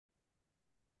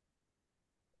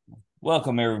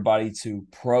Welcome, everybody, to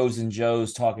Pros and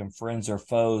Joes Talking Friends or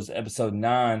Foes, episode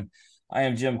 9. I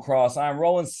am Jim Cross. I'm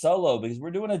rolling solo because we're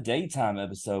doing a daytime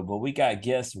episode, but we got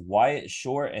guests Wyatt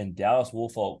Short and Dallas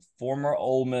Woolfolk, former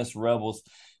Ole Miss Rebels.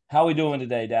 How we doing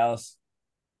today, Dallas?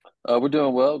 We're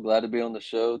doing well. Glad to be on the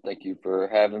show. Thank you for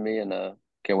having me, and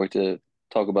can't wait to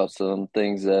talk about some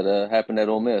things that happened at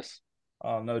Ole Miss.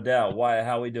 Oh, no doubt. Wyatt,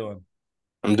 how we doing?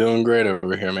 I'm doing great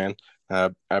over here, man. I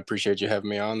appreciate you having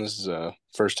me on. This is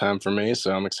first time for me,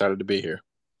 so I'm excited to be here.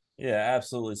 Yeah,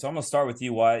 absolutely. So I'm gonna start with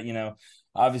you, Wyatt.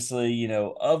 Obviously,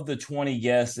 of the 20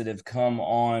 guests that have come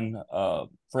on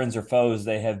Friends or Foes,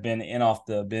 they have been in off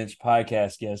the bench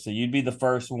podcast guests. So you'd be the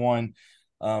first one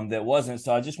that wasn't.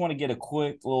 So I just want to get a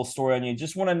quick little story on you.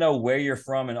 Just want to know where you're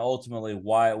from and ultimately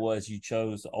why it was you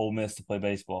chose Ole Miss to play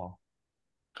baseball.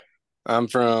 I'm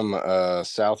from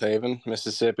South Haven,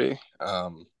 Mississippi.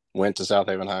 Went to South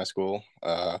Haven High School.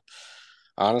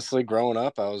 Honestly, growing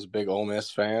up, I was a big Ole Miss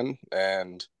fan,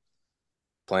 and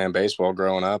playing baseball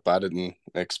growing up, I didn't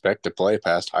expect to play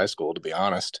past high school, to be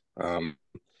honest.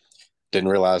 Didn't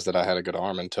realize that I had a good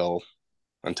arm until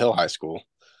high school,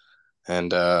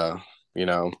 and you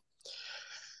know,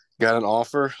 got an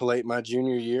offer late my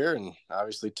junior year, and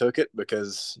obviously took it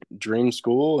because dream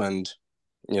school. And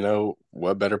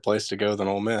what better place to go than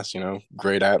Ole Miss?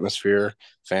 Great atmosphere,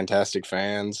 fantastic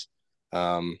fans,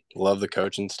 love the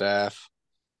coaching staff.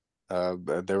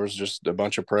 There was just a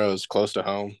bunch of pros close to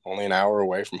home, only an hour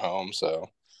away from home. So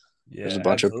there's a Yeah,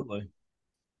 bunch of absolutely.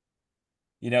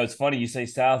 It's funny you say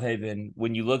South Haven.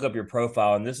 When you look up your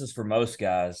profile, and this is for most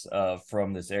guys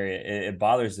from this area, it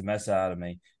bothers the mess out of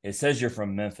me. It says you're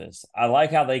from Memphis. I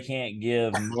like how they can't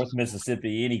give North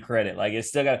Mississippi any credit. Like it's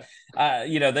still got,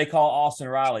 they call Austin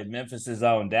Riley Memphis's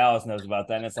own. Dallas knows about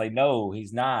that, and it's like, no,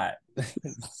 he's not.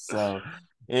 So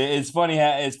it's funny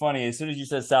how it's funny. As soon as you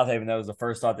said South Haven, that was the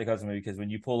first thought that comes to me because when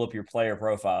you pull up your player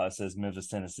profile, it says Memphis,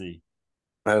 Tennessee.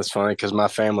 That's funny because my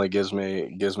family gives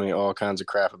me all kinds of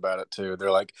crap about it too.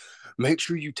 They're like, "Make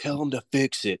sure you tell them to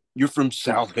fix it. You're from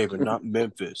South Haven, not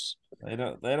Memphis." They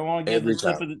don't want to give the Every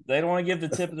tip time. of they don't want to give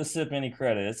the tip of the sip any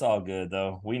credit. It's all good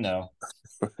though. We know.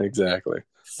 Exactly.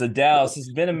 So Dallas,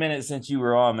 it's been a minute since you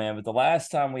were on, man. But the last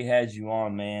time we had you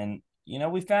on, man,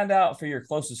 we found out for your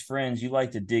closest friends you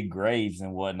like to dig graves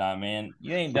and whatnot, man.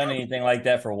 You ain't done anything like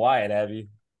that for Wyatt, have you?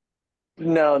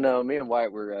 No, no, me and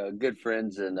Wyatt were good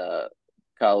friends in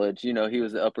college. He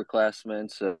was an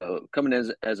upperclassman, so coming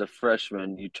as a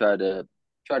freshman, you try to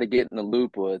get in the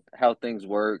loop with how things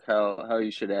work, how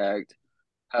you should act,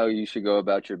 how you should go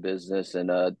about your business.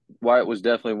 And Wyatt was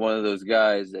definitely one of those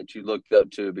guys that you looked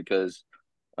up to because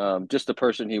just the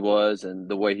person he was and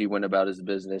the way he went about his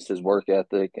business, his work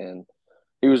ethic, and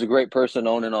he was a great person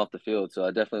on and off the field. So I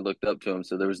definitely looked up to him.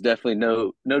 So there was definitely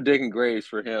no digging graves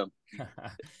for him.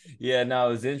 Yeah, no,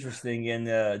 it was interesting. In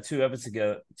two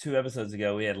episodes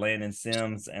ago, we had Landon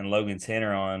Sims and Logan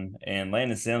Tanner on, and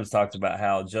Landon Sims talked about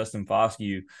how Justin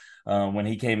Foscue, when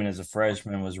he came in as a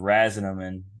freshman, was razzing him,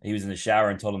 and he was in the shower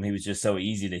and told him he was just so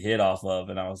easy to hit off of.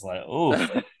 And I was like,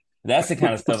 "Oof, that's the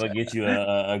kind of stuff that gets you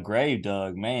a grave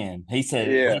dug, man." He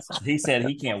said Yeah. he said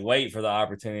he can't wait for the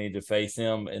opportunity to face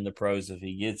him in the pros if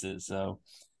he gets it. So.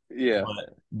 Yeah.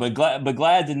 But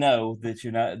glad to know that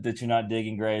you're not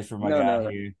digging graves for my No, guy no,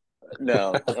 here.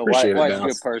 no. Appreciate it, Wyatt's a good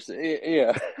Dallas. person.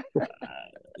 Yeah.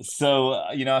 So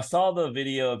I saw the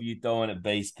video of you throwing at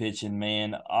base pitching,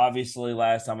 man. Obviously,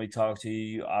 last time we talked to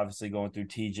you, obviously going through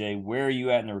TJ. Where are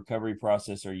you at in the recovery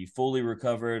process? Are you fully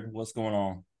recovered? What's going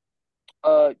on?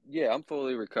 Yeah, I'm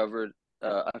fully recovered.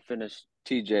 I finished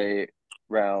TJ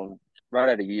round right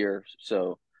at a year.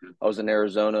 So I was in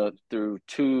Arizona through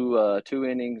two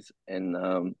innings and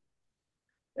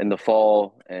in the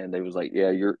fall, and they was like,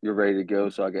 "Yeah, you're ready to go."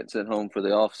 So I got sent home for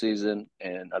the off season,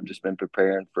 and I've just been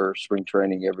preparing for spring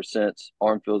training ever since.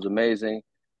 Arm feels amazing.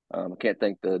 I can't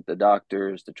thank the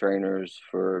doctors, the trainers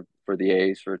for the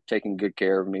A's for taking good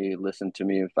care of me, listen to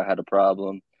me if I had a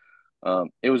problem.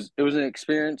 It was an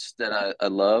experience that I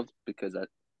loved because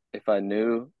if I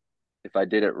knew if I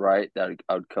did it right that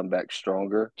I would come back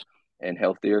stronger and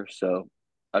healthier. So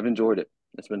I've enjoyed it.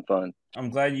 It's been fun. I'm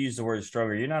glad you used the word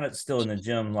stronger. You're not still in the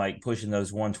gym like pushing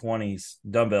those 120s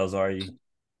dumbbells, are you?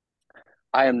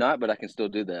 I am not, but I can still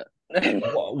do that.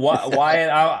 Why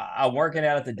I'm working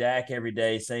out at the DAC every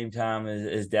day, same time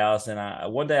as Dallas.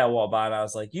 And one day I walked by and I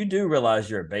was like, you do realize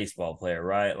you're a baseball player,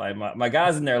 right? Like my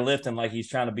guy's in there lifting like he's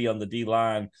trying to be on the D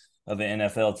line of an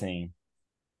NFL team.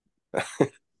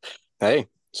 Hey,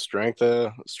 strength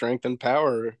and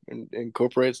power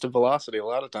incorporates to velocity a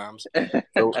lot of times.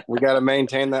 So we got to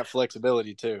maintain that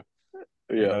flexibility too.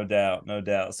 Yeah. No doubt, no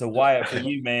doubt. So Wyatt, for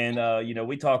you, man,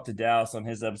 we talked to Dallas on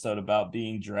his episode about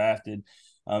being drafted.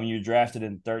 You were drafted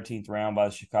in the 13th round by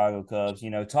the Chicago Cubs.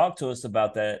 Talk to us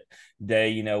about that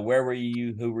day. Where were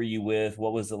you? Who were you with?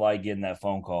 What was it like getting that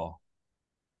phone call?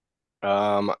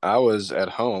 I was at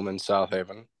home in South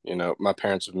Haven. My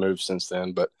parents have moved since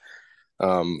then, but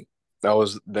um, I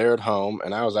was there at home,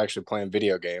 and I was actually playing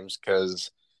video games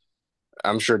because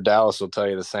I'm sure Dallas will tell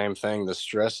you the same thing. The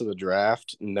stress of the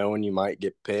draft, knowing you might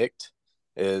get picked,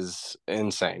 is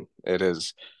insane. It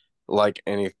is like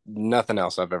nothing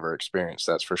else I've ever experienced.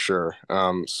 That's for sure.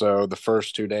 So the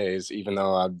first 2 days, even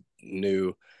though I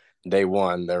knew day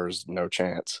one there was no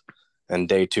chance, and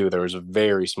day two there was a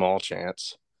very small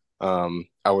chance,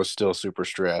 I was still super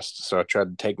stressed. So I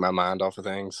tried to take my mind off of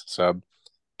things. So I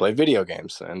played video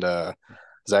games, and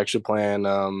was actually playing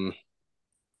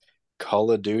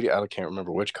Call of Duty. I can't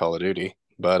remember which Call of Duty,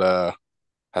 but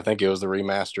I think it was the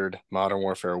remastered Modern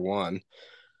Warfare 1.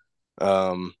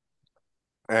 Um,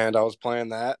 and I was playing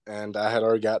that, and I had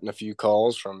already gotten a few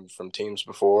calls from teams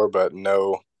before, but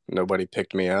nobody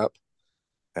picked me up.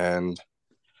 And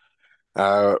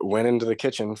I went into the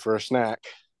kitchen for a snack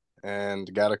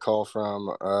and got a call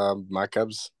from my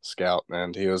Cubs scout,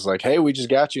 and he was like, "Hey, we just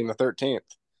got you in the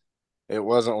 13th." It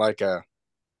wasn't like a,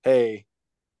 "Hey,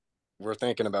 we're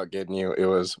thinking about getting you." It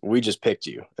was, "We just picked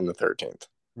you in the 13th."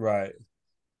 Right.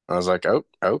 I was like, "Oh,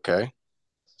 okay."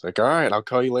 It's like, "All right, I'll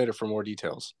call you later for more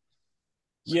details."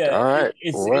 It's like, Yeah, "All right,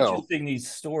 it's well." interesting these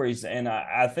stories, and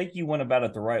I think you went about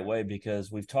it the right way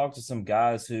because we've talked to some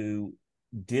guys who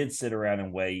did sit around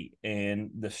and wait, and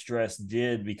the stress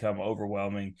did become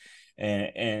overwhelming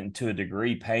and to a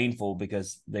degree painful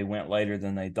because they went later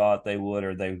than they thought they would,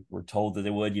 or they were told that they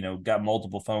would. Got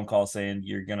multiple phone calls saying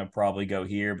you're going to probably go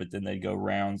here, but then they go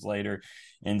rounds later,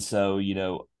 and so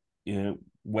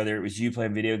whether it was you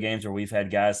playing video games or we've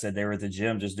had guys said they were at the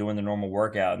gym just doing the normal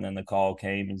workout and then the call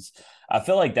came. And I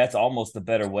feel like that's almost the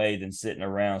better way than sitting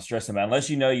around stressing about, unless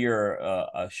you're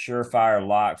a surefire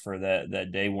lock for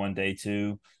that day one, day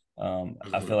two.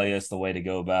 I feel like that's the way to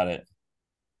go about it.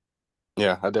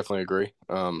 Yeah, I definitely agree.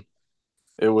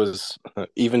 It was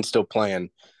even still playing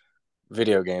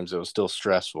video games, it was still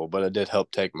stressful, but it did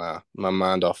help take my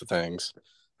mind off of things.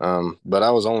 But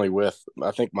I was only with,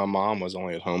 I think my mom was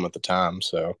only at home at the time,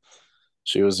 so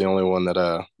she was the only one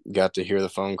that got to hear the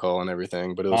phone call and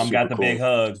everything. But it was Mom got super the big cool.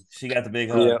 hug. She got the big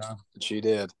hug, Yeah, huh? she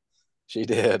did. She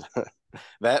did.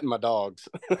 That and my dogs.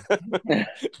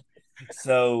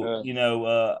 So,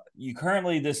 uh, you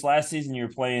currently this last season you're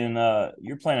playing in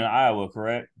Iowa,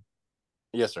 correct?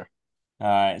 yes, sir. All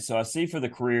right. So I see for the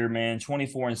career, man,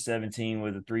 24 and 17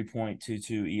 with a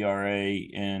 3.22 ERA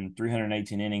and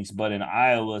 318 innings. But in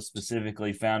Iowa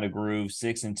specifically, found a groove,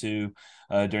 6-2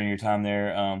 during your time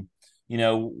there.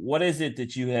 What is it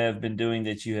that you have been doing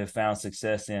that you have found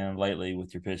success in lately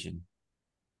with your pitching?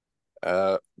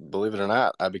 Believe it or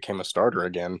not, I became a starter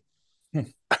again.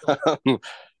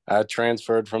 I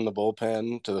transferred from the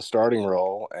bullpen to the starting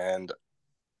role, and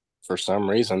for some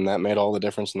reason, that made all the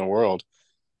difference in the world.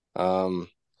 Um,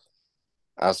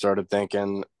 I started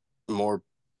thinking more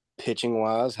pitching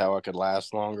wise, how I could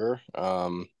last longer.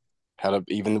 How to,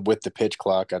 even with the pitch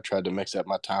clock, I tried to mix up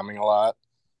my timing a lot.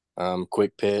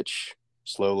 Quick pitch,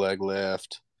 slow leg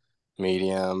lift,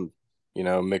 medium.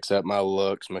 Mix up my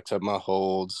looks, mix up my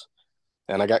holds,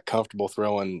 and I got comfortable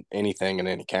throwing anything in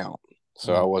any count.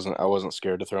 So I Mm, wasn't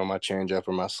scared to throw my changeup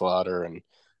or my slider and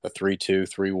a 3-2,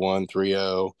 3-1,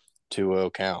 3-0,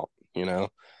 2-0 count.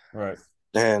 right.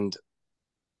 And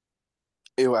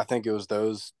I think it was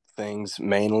those things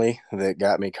mainly that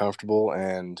got me comfortable,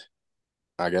 and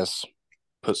I guess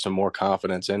put some more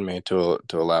confidence in me to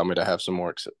allow me to have some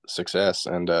more success.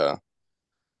 And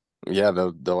yeah,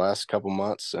 the last couple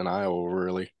months in Iowa were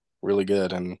really really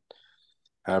good, and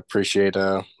I appreciate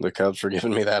the Cubs for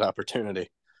giving me that opportunity.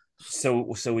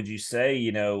 So would you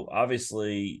say,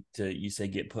 obviously you say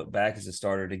get put back as a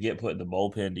starter to get put in the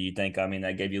bullpen, do you think, I mean,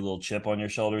 that gave you a little chip on your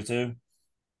shoulder too?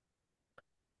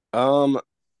 Um,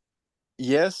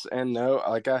 yes and no.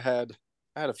 Like I had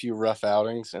a few rough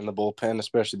outings in the bullpen,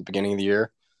 especially at the beginning of the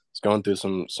year. I was going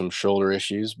through some shoulder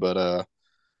issues, but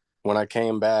when I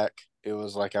came back, it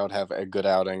was like I would have a good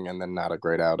outing and then not a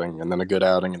great outing, and then a good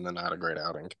outing and then not a great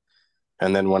outing.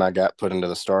 And then when I got put into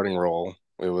the starting role,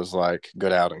 it was like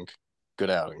good outing, good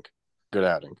outing, good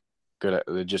outing, good.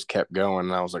 It just kept going,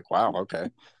 and I was like, wow, okay,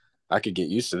 I could get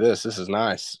used to this. This is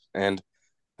nice. And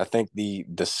I think the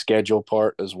schedule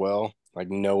part as well, like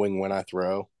knowing when I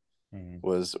throw, Mhm.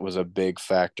 was a big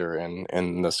factor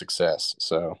in the success.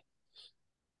 So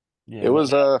Yeah, it no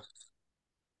was doubt.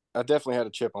 I definitely had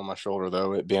a chip on my shoulder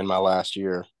though, it being my last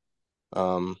year.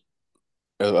 Um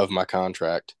of my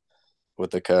contract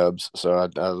with the Cubs. So I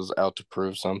was out to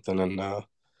prove something and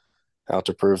out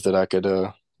to prove that I could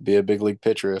be a big league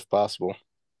pitcher if possible.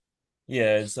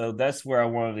 Yeah, so that's where I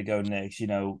wanted to go next.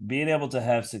 Being able to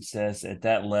have success at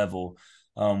that level,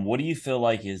 what do you feel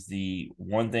like is the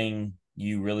one thing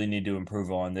you really need to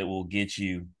improve on that will get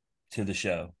you to the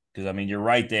show? Because I mean, you're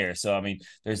right there. So I mean,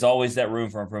 there's always that room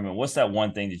for improvement. What's that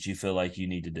one thing that you feel like you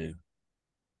need to do?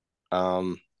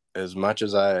 Um, as much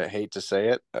as I hate to say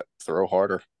it, throw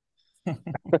harder.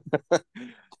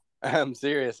 I'm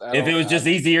serious. If it was I just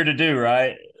easier to do,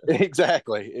 right?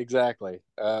 exactly.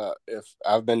 If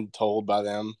I've been told by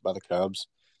them, by the Cubs,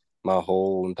 my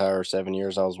whole entire 7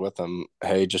 years I was with them,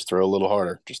 hey, just throw a little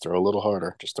harder, just throw a little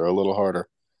harder, just throw a little harder.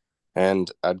 And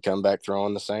I'd come back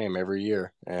throwing the same every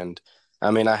year. And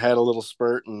I mean, I had a little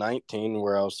spurt in 19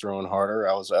 where I was throwing harder.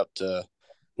 I was up to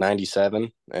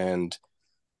 97 and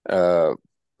uh,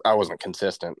 I wasn't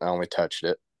consistent. I only touched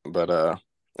it. But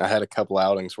I had a couple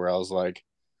outings where I was like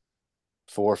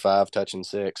 4 or 5 touching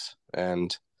six.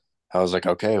 And I was like,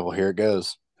 okay, well, here it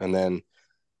goes. And then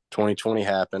 2020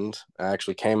 happened. I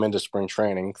actually came into spring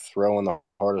training throwing the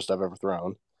hardest I've ever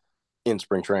thrown in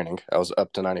spring training. I was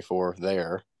up to 94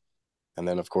 there. And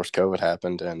then, of course, COVID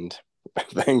happened and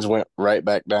things went right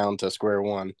back down to square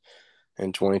one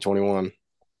in 2021.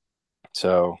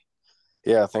 So,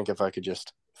 yeah, I think if I could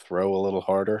just throw a little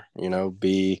harder,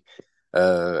 be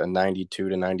a 92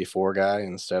 to 94 guy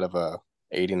instead of a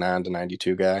 89 to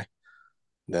 92 guy,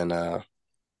 then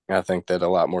I think that a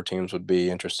lot more teams would be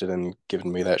interested in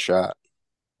giving me that shot.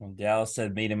 When Dallas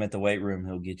said meet him at the weight room,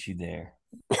 he'll get you there.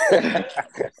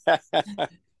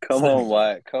 Come So, on,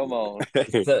 Wyatt. Come on.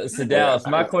 so Dallas,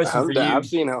 my question for you. I've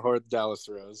seen how hard Dallas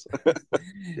throws.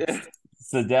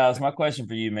 So Dallas, my question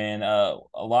for you, man. A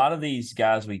lot of these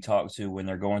guys we talk to when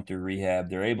they're going through rehab,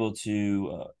 they're able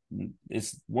to.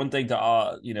 It's one thing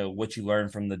to what you learn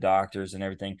from the doctors and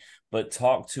everything, but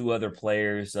talk to other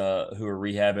players who are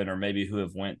rehabbing or maybe who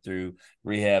have went through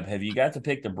rehab. Have you got to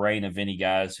pick the brain of any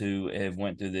guys who have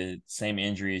went through the same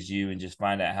injury as you and just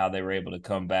find out how they were able to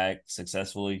come back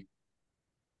successfully?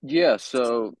 Yeah,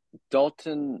 so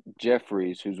Dalton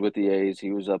Jeffries, who's with the A's,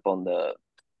 he was up on the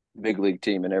big league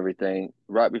team and everything.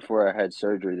 Right before I had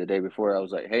surgery, the day before, I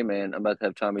was like, "Hey, man, I'm about to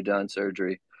have Tommy John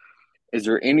surgery. Is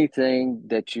there anything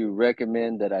that you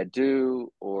recommend that I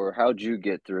do, or how'd you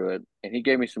get through it?" And he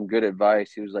gave me some good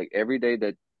advice. He was like, "Every day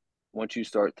that once you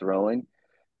start throwing,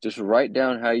 just write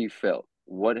down how you felt,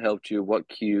 what helped you, what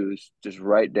cues. Just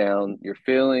write down your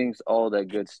feelings, all that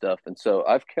good stuff." And so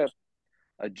I've kept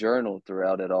a journal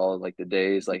throughout it all, like the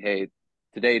days, like, hey,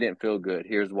 today didn't feel good.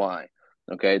 Here's why.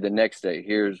 Okay, the next day,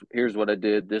 here's what I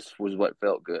did. This was what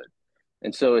felt good.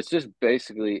 And so it's just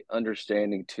basically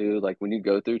understanding too, like when you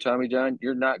go through Tommy John,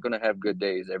 you're not going to have good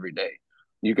days every day.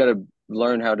 You got to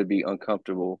learn how to be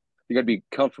uncomfortable. You got to be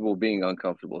comfortable being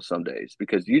uncomfortable some days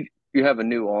because you have a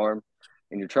new arm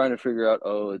and you're trying to figure out,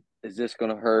 oh, is this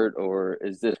going to hurt or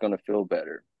is this going to feel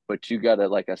better? But you got to,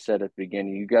 like I said at the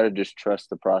beginning, you got to just trust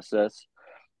the process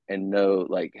and know,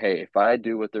 like, hey, if I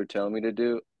do what they're telling me to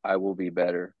do, I will be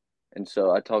better. And so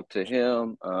I talked to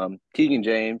him, Keegan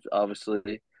James,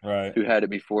 obviously, Right. who had it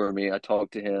before me. I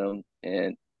talked to him,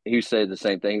 and he said the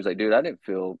same thing. He was like, "Dude, I didn't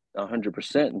feel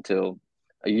 100% until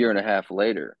a year and a half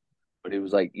later." But it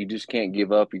was like, you just can't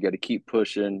give up. You got to keep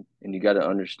pushing, and you got to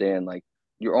understand, like,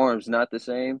 your arm's not the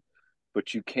same,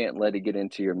 but you can't let it get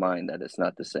into your mind that it's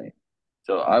not the same.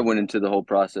 So I went into the whole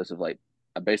process of like,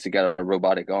 I basically got a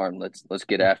robotic arm. Let's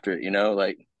get after it.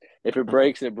 Like if it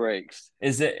breaks, it breaks.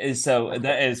 Is so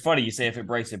that it's funny you say if it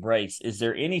breaks, it breaks. Is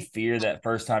there any fear that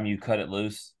first time you cut it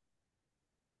loose?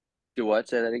 Do what?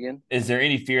 Say that again. Is there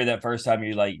any fear that first time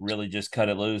you like really just cut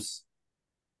it loose?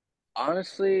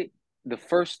 Honestly, the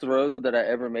first throw that I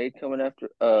ever made coming off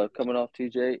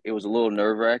TJ, it was a little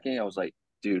nerve wracking. I was like,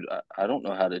 dude, I don't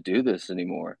know how to do this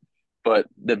anymore. But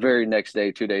the very next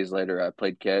day, 2 days later, I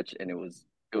played catch and it was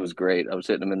great. I was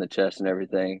hitting him in the chest and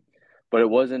everything. But it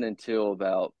wasn't until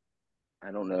about,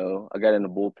 I don't know, I got into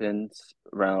bullpens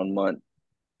around month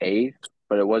eighth,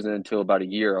 but it wasn't until about a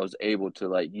year I was able to,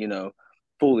 like,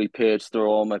 fully pitch,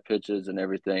 throw all my pitches and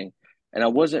everything. And I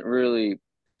wasn't really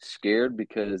scared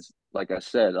because, like I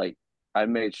said, like I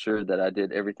made sure that I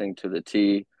did everything to the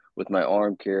T with my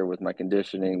arm care, with my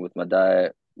conditioning, with my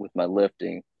diet, with my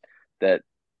lifting, that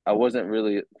I wasn't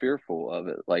really fearful of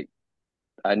it. Like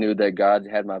I knew that God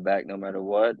had my back no matter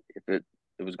what. If it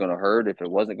was going to hurt, if it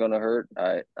wasn't going to hurt,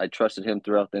 I trusted him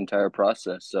throughout the entire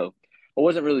process. So I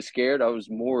wasn't really scared. I was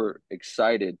more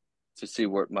excited to see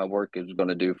what my work is going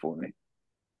to do for me.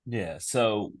 Yeah.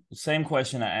 So same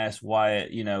question I asked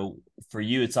Wyatt. For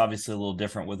you, it's obviously a little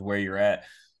different with where you're at.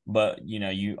 but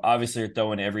you obviously are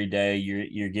throwing every day.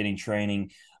 You're getting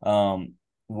training.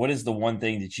 What is the one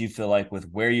thing that you feel like with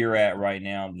where you're at right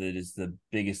now that is the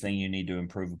biggest thing you need to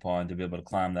improve upon to be able to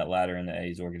climb that ladder in the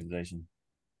A's organization?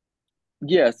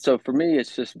 Yeah, so for me,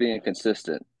 it's just being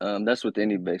consistent. That's with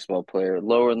any baseball player,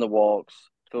 lowering the walks,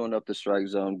 filling up the strike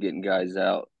zone, getting guys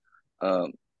out.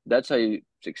 That's how you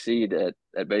succeed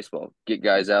at baseball. Get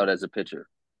guys out as a pitcher,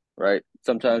 right?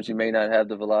 Sometimes you may not have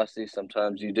the velocity,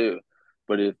 sometimes you do.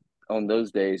 But if on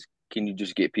those days, can you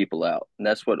just get people out? And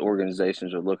that's what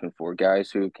organizations are looking for, guys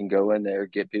who can go in there,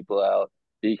 get people out,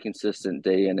 be consistent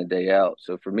day in and day out.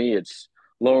 So for me, it's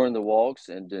lowering the walks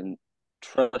and then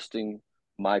trusting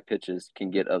my pitches can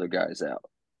get other guys out.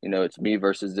 It's me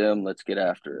versus them. Let's get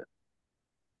after it.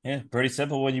 Yeah, pretty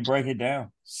simple when you break it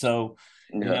down. So,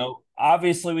 Yeah.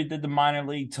 obviously we did the minor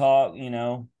league talk,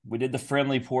 we did the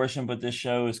friendly portion, but this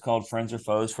show is called Friends or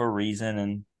Foes for a reason.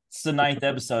 And it's the ninth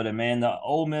episode. And man, the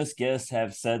Ole Miss guests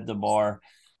have set the bar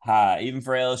high. Even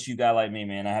for LSU guy like me,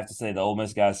 man, I have to say the Ole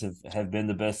Miss guys have been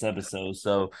the best episodes.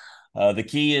 So the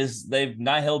key is they've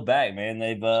not held back, man.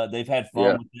 They've had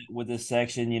fun Yeah. with this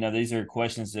section. These are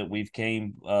questions that we've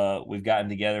gotten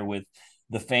together with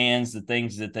the fans, the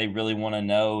things that they really want to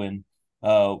know. And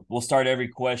we'll start every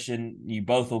question. You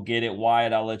both will get it.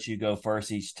 Wyatt, I'll let you go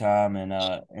first each time.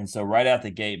 And so right out the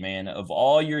gate, man, of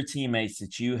all your teammates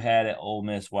that you had at Ole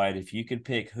Miss, Wyatt, if you could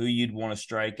pick who you'd want to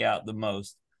strike out the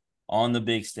most on the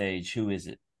big stage, who is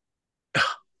it?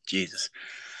 Jesus.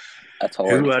 That's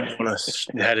hard.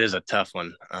 That is a tough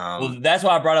one. Well, that's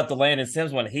why I brought up the Landon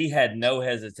Sims one. He had no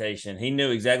hesitation. He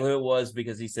knew exactly who it was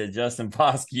because he said Justin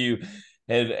Poskew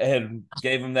had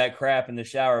gave him that crap in the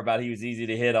shower about he was easy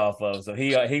to hit off of. So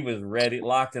he was ready,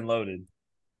 locked and loaded.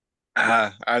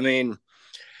 I mean,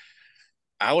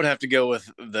 I would have to go with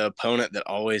the opponent that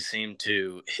always seemed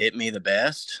to hit me the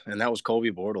best, and that was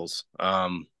Colby Bortles.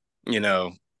 You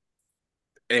know,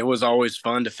 it was always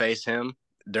fun to face him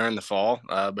during the fall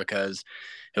because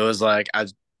it was like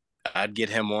I'd get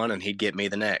him one and he'd get me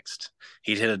the next.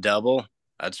 He'd hit a double,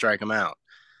 I'd strike him out.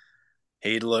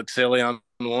 He'd look silly on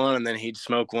one and then he'd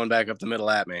smoke one back up the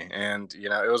middle at me. And,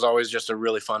 it was always just a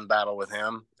really fun battle with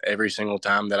him every single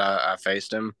time that I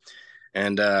faced him.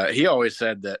 And he always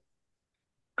said that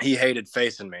he hated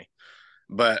facing me,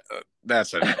 but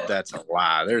that's a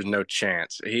lie. There's no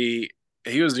chance. He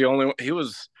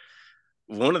was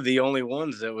one of the only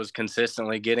ones that was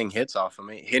consistently getting hits off of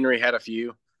me. Henry had a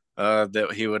few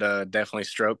that he would definitely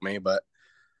stroke me, but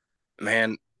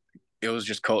man, it was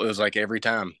just cold. It was like every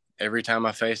time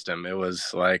I faced him, it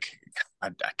was like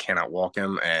I cannot walk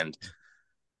him, and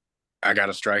I got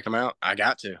to strike him out. I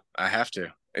have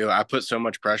to. I put so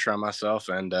much pressure on myself,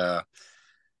 and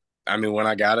I mean, when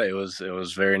I got it, it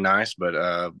was very nice, but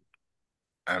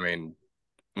I mean,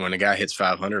 when a guy hits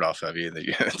 500 off of you,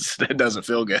 it doesn't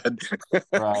feel good.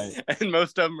 Right. And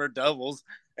most of them are doubles.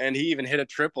 And he even hit a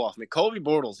triple off me. Colby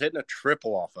Bortles hitting a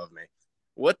triple off of me.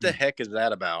 What the heck is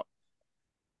that about?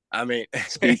 I mean,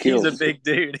 he's a big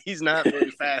dude. He's not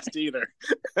very fast either.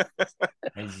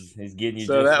 He's getting you.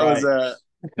 So just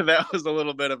that was a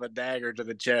little bit of a dagger to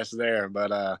the chest there.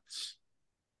 But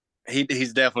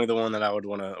he's definitely the one that I would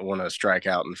want to strike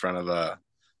out in front of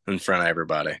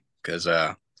everybody because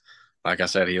like I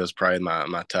said, he was probably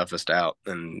my toughest out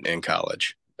in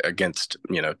college against,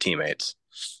 teammates.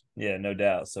 Yeah, no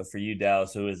doubt. So for you,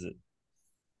 Dallas, who is it?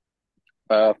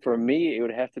 For me, it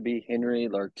would have to be Henry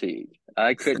Lartigue.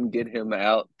 I couldn't get him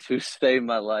out to save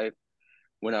my life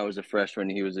when I was a freshman.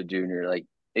 He was a junior. I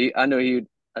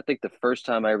think the first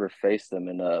time I ever faced him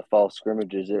in fall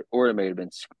scrimmages, or it may have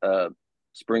been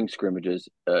spring scrimmages,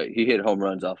 he hit home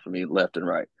runs off of me left and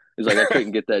right. He's like, I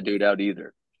couldn't get that dude out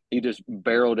either. He just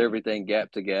barreled everything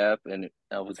gap to gap, and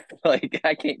I was like,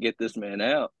 I can't get this man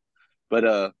out.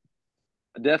 But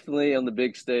definitely on the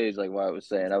big stage, like Wyatt was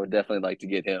saying, I would definitely like to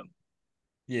get him.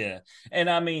 Yeah. And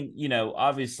I mean,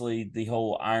 obviously the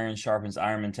whole iron sharpens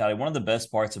iron mentality. One of the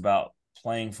best parts about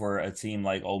playing for a team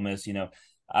like Ole Miss,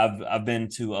 I've been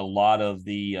to a lot of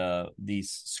these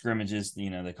scrimmages,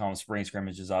 they call them spring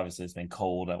scrimmages. Obviously it's been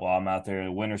cold while I'm out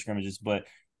there, winter scrimmages, but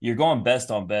you're going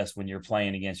best on best when you're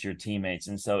playing against your teammates.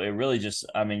 And so it really just,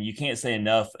 I mean, you can't say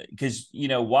enough because,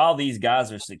 while these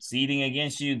guys are succeeding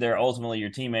against you, they're ultimately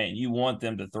your teammate and you want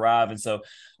them to thrive. And so,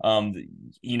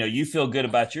 you feel good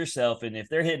about yourself. And if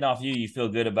they're hitting off you, you feel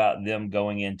good about them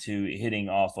going into hitting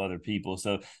off other people.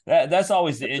 So that's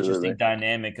always the interesting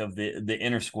dynamic of the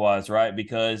inner squads, right?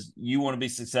 Because you want to be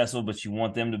successful, but you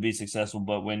want them to be successful.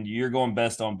 But when you're going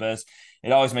best on best,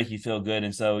 it always makes you feel good.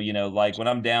 And so, like when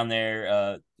I'm down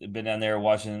there, been down there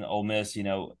watching Ole Miss,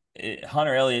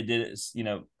 Hunter Elliott did it,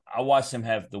 I watched him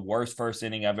have the worst first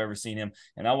inning I've ever seen him,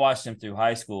 and I watched him through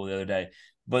high school the other day.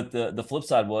 But the flip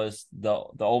side was the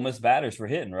Ole Miss batters were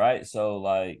hitting, right. So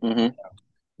like Mm-hmm.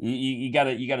 you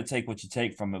gotta take what you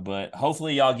take from it. But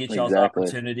hopefully y'all get y'all's Exactly.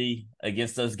 opportunity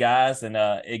against those guys, and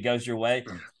it goes your way.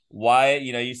 Wyatt,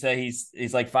 you say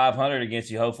he's like 500 against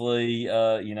you. Hopefully,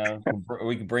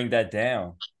 we can bring that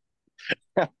down.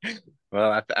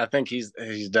 Well, I think he's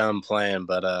done playing,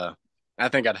 but I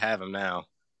think I'd have him now.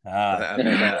 Ah,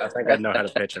 I think I'd know how to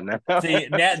pitch him now. see,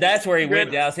 that's where he went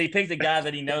Good. down. So he picked a guy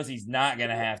that he knows he's not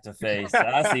gonna have to face.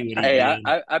 I see what he Hey, did.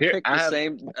 I Here, picked the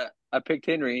same. I picked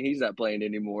Henry, and he's not playing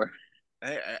anymore.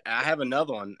 I have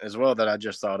another one as well that I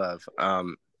just thought of.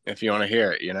 If you want to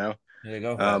hear it, Yeah,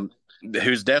 go for um,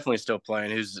 who's definitely still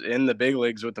playing, who's in the big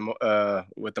leagues with the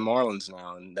Marlins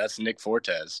now, and that's Nick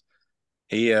Fortes.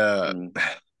 He Mm.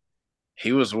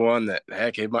 he was one that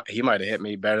heck he might have hit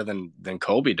me better than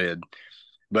Colby did,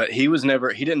 but he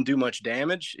didn't do much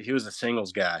damage. He was a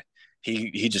singles guy.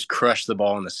 He just crushed the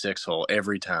ball in the 6 hole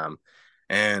every time,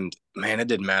 and man, it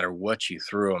didn't matter what you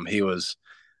threw him. He was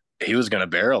going to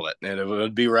barrel it, and it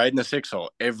would be right in the 6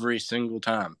 hole every single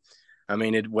time. I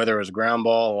mean, whether it was ground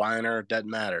ball, liner, doesn't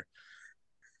matter.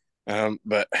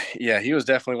 But yeah, he was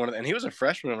definitely one of and he was a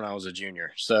freshman when I was a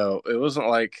junior. So it wasn't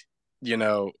like,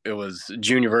 it was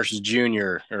junior versus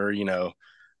junior or,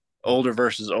 older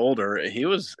versus older. He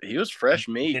was fresh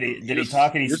meat. Did he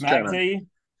talk any He was smack trying to, to you?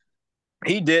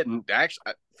 he didn't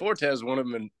actually. Fortes one of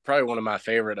them, probably one of my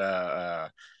favorite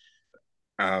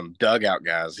dugout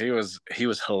guys. He was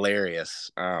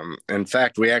hilarious. In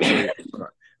fact, we actually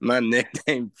my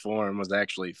nickname for him was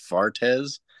actually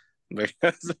Fartez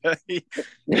because he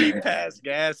passed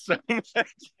gas so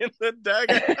much in the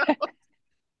dugout,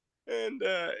 and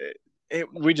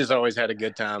we just always had a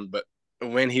good time. But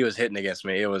when he was hitting against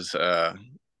me, he was a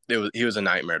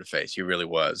nightmare to face. He really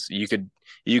was. You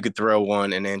could throw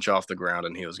one an inch off the ground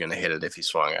and he was going to hit it if he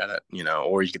swung at it,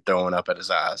 or you could throw one up at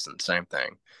his eyes and same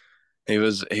thing. He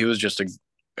was just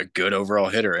a good overall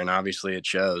hitter, and obviously it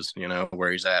shows,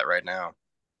 where he's at right now.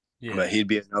 Yeah. But he'd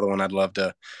be another one I'd love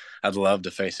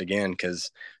to face again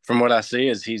because from what I see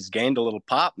is he's gained a little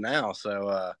pop now.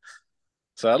 So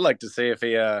I'd like to see if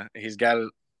he's got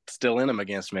it still in him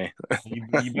against me.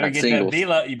 You better get that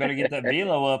velo. You better get that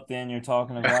velo up. Then you're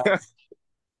talking about.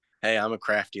 Hey, I'm a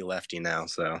crafty lefty now,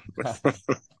 so.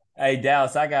 Hey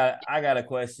Dallas, I got a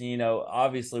question.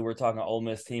 Obviously we're talking Ole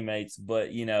Miss teammates, but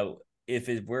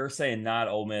if we're saying not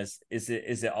Ole Miss, is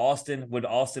it Austin? Would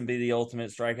Austin be the ultimate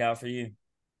strikeout for you?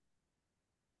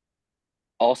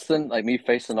 Austin, like me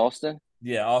facing Austin.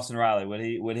 Yeah, Austin Riley.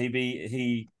 Would he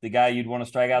be the guy you'd want to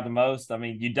strike out the most? I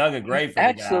mean, you dug a grave for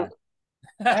the guy.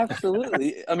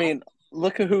 Absolutely. I mean,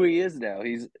 look at who he is now.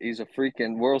 He's a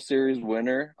freaking World Series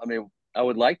winner. I mean, I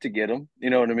would like to get him. You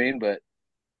know what I mean? But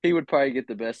he would probably get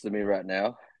the best of me right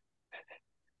now.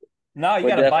 No, you But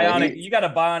got a definitely, you got a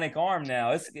bionic arm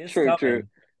now. It's true, true. coming.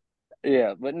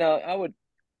 Yeah, but no,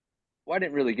 well, I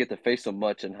didn't really get to face him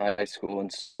much in high school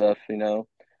and stuff,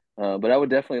 but I would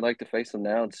definitely like to face him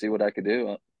now and see what I could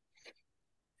do.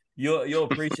 You'll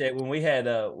appreciate when we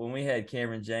had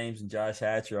Cameron James and Josh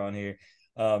Hatcher on here,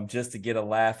 just to get a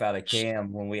laugh out of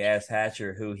Cam when we asked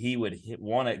Hatcher who he would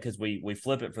want it because we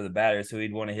flip it for the batters who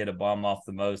he'd want to hit a bomb off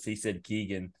the most. He said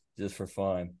Keegan just for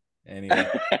fun.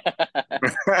 Anyway.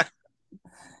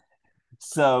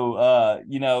 So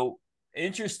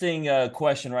interesting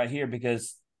question right here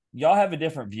because y'all have a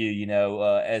different view,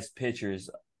 as pitchers.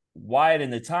 Wyatt,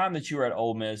 in the time that you were at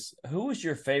Ole Miss, who was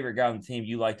your favorite guy on the team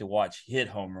you like to watch hit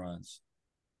home runs?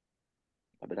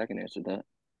 I bet I can answer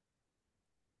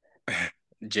that.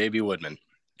 JB Woodman,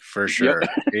 for sure. Yep.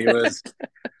 He was,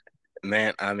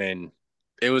 man. I mean,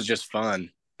 it was just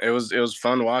fun. It was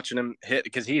fun watching him hit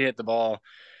because he hit the ball.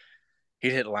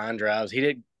 He'd hit line drives.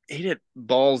 He hit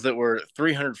balls that were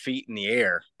 300 feet in the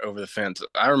air over the fence.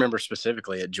 I remember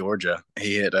specifically at Georgia,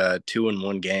 he hit 2 in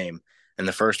one game, and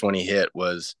the first one he hit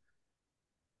was,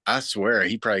 I swear,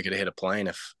 he probably could have hit a plane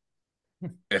if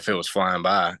it was flying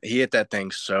by. He hit that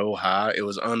thing so high, it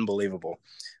was unbelievable.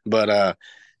 But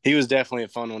he was definitely a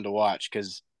fun one to watch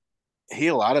because he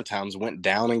a lot of times went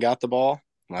down and got the ball.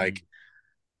 Like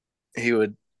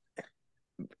it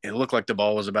looked like the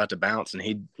ball was about to bounce, and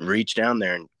he'd reach down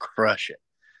there and crush it.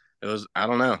 I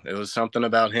don't know. It was something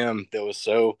about him that was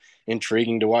so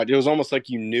intriguing to watch. It was almost like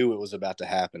you knew it was about to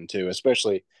happen too,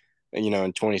 especially, in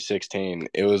 2016.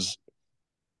 It was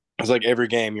like every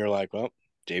game you're like, well,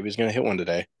 JB's going to hit one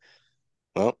today.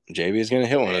 Well, JB is going to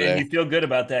hit one today. And you feel good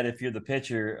about that if you're the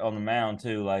pitcher on the mound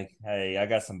too. Like, hey, I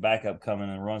got some backup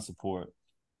coming and run support.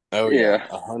 Oh yeah,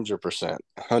 100%,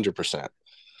 100%.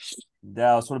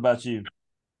 Dallas, what about you?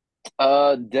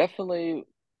 Definitely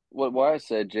what Wyatt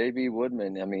said, JB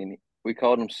Woodman. I mean, we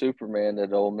called him Superman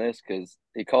at Ole Miss because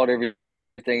he called everything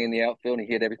in the outfield and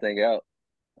he hit everything out.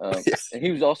 Yes. And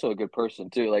he was also a good person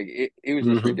too. Like he was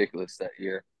just Hmm. ridiculous that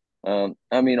year.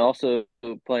 I mean, also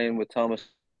playing with Thomas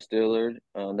Stillard,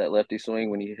 that lefty swing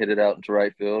when he hit it out into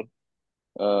right field.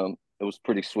 It was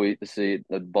pretty sweet to see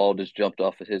the ball just jumped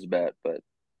off of his bat. But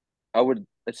I would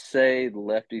say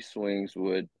lefty swings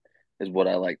would is what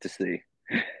I like to see.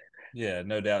 Yeah,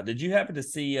 no doubt. Did you happen to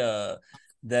see that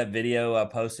video I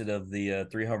posted of the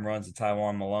 3 home runs of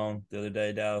Taiwan Malone the other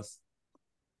day, Dallas?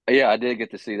 Yeah, I did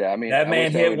get to see that. I mean, That I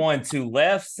man wish I hit would. one to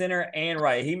left, center, and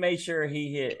right. He made sure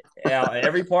he hit out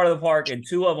every part of the park, and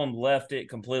two of them left it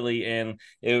completely. And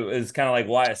it was kind of like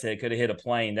Wyatt said, could have hit a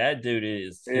plane. That dude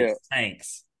is Yeah, hits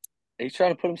tanks. he's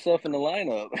trying to put himself in the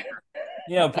lineup.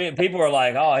 People are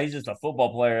like, "Oh, he's just a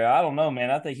football player." I don't know,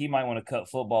 man. I think he might want to cut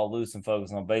football loose and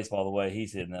focus on baseball the way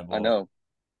he's hitting that I ball. know,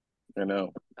 I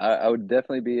know. I would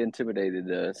definitely be intimidated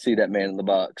to see that man in the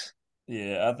box.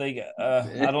 Yeah, I think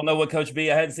I don't know what Coach B.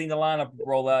 I hadn't seen the lineup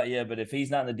roll out yet, but if he's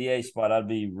not in the DH spot, I'd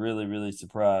be really, really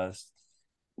surprised.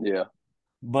 Yeah.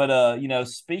 But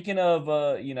speaking of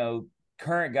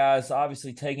current guys,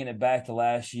 obviously taking it back to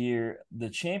last year, the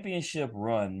championship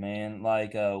run, man.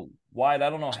 Like White, I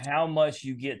don't know how much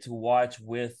you get to watch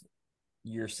with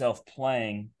yourself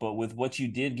playing, but with what you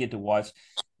did get to watch,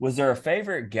 was there a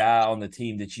favorite guy on the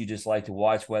team that you just like to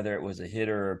watch, whether it was a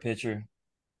hitter or a pitcher?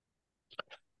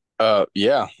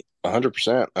 Yeah,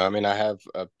 100%. I mean, I have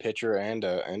a pitcher and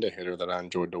a hitter that I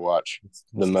enjoyed to watch the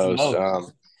What's the most.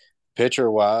 most?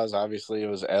 Pitcher wise, obviously it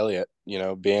was Elliott. You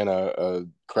know, being a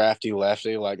crafty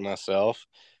lefty like myself,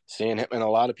 seeing him and a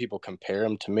lot of people compare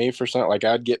him to me for something. Like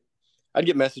I'd get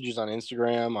messages on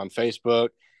Instagram, on Facebook,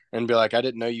 and be like, I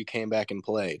didn't know you came back and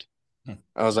played.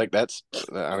 I was like,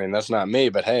 I mean, that's not me,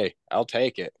 but hey, I'll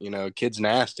take it. You know, kid's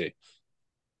nasty.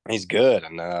 He's good,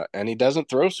 and he doesn't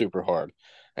throw super hard,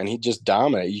 and he just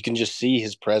dominate. You can just see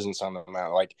his presence on the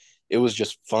mound. Like it was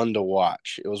just fun to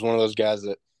watch. It was one of those guys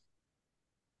that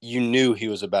you knew he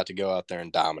was about to go out there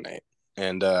and dominate,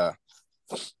 and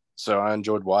so I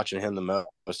enjoyed watching him the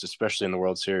most, especially in the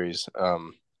World Series.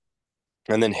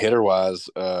 And then hitter wise,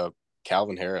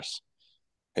 Calvin Harris.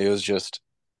 He was just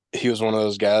he was one of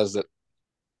those guys that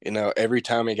every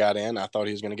time he got in, I thought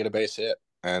he was going to get a base hit,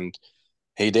 and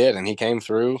he did, and he came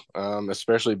through,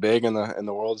 especially big in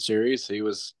the World Series. He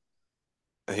was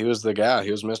the guy.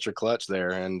 He was Mr. Clutch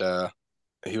there, and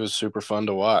he was super fun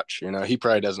to watch. He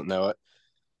probably doesn't know it,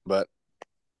 but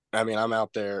I mean, I'm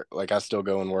out there. Like I still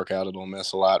go and work out at Ole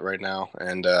Miss a lot right now,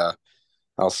 and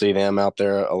I'll see them out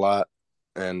there a lot.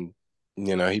 And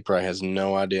he probably has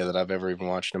no idea that I've ever even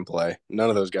watched him play. None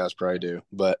of those guys probably do,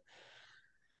 but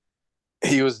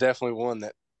he was definitely one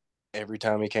that every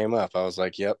time he came up, I was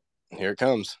like, "Yep, here it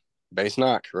comes, base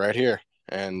knock right here."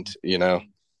 And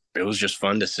it was just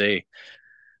fun to see.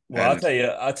 Well, And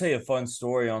I'll tell you a fun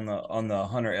story on the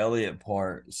Hunter Elliott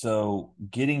part. So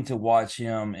getting to watch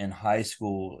him in high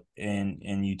school and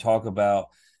you talk about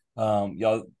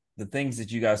y'all the things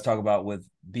that you guys talk about with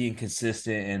being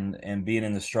consistent and being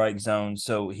in the strike zone.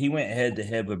 So he went head to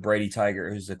head with Brady Tiger,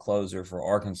 who's the closer for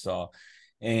Arkansas.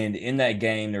 And in that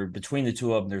game, there between the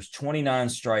two of them, there's 29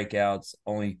 strikeouts,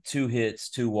 only 2 hits,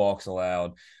 2 walks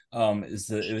allowed. It was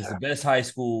the best high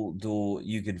school duel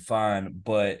you could find,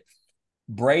 but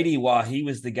Brady, while he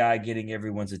was the guy getting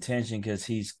everyone's attention because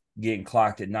he's getting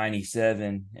clocked at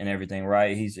 97 and everything,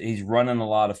 right? He's running a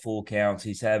lot of full counts.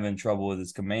 He's having trouble with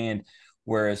his command,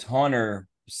 whereas Hunter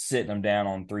sitting him down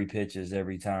on 3 pitches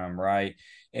every time, right?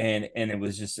 And it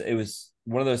was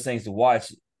one of those things to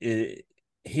watch.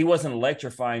 He wasn't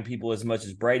electrifying people as much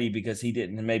as Brady because he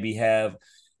didn't maybe have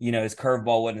his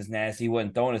curveball wasn't as nasty. He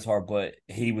wasn't throwing as hard, but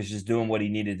he was just doing what he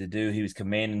needed to do. He was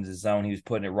commanding the zone. He was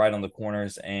putting it right on the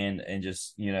corners, and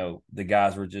just the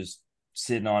guys were just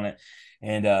sitting on it.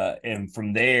 And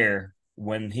from there,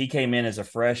 when he came in as a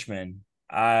freshman,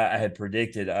 I had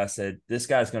predicted. I said this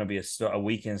guy's going to be a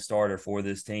weekend starter for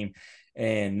this team,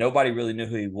 and nobody really knew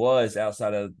who he was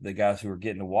outside of the guys who were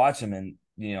getting to watch him in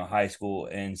high school.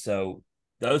 And so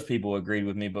those people agreed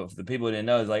with me, but for the people who didn't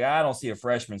know, it's like I don't see a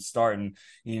freshman starting,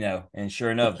 and sure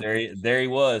enough, there he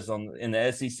was in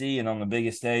the SEC and on the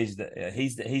biggest stage. That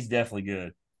he's definitely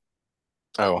good.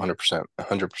 oh, 100%,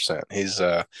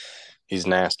 100%. He's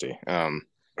nasty.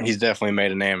 He's definitely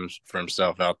made a name for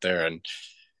himself out there,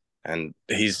 and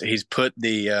he's put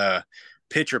the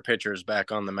pitchers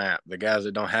back on the map. The guys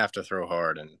that don't have to throw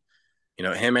hard, and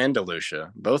him and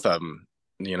DeLucia, both of them.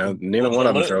 Neither Well, one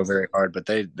of them throw very hard, but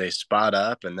they spot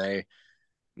up and they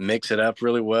mix it up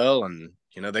really well, and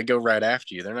they go right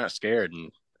after you. They're not scared,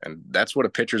 and and that's what a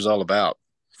pitcher's all about.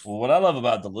 Well, what I love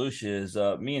about DeLucia is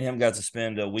me and him got to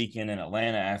spend a weekend in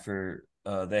Atlanta after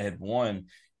they had won,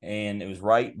 and it was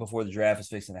right before the draft was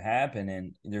fixing to happen.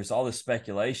 And there's all this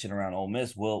speculation around Ole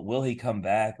Miss. Will he come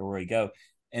back or will he go?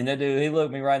 And that dude, he looked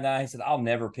at me right now. He said, "I'll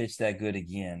never pitch that good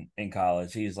again in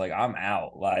college." He's like, "I'm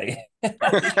out." Like,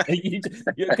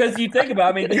 because you think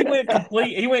about, it, I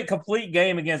mean, he went complete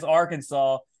game against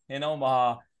Arkansas in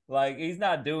Omaha. Like he's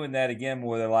not doing that again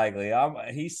more than likely.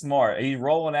 He's smart. He's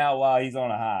rolling out while he's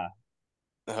on a high.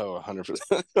 Oh,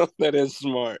 100%. That is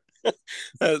smart.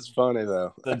 That's funny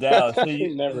though. So Dallas,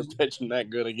 Never pitching that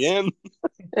good again.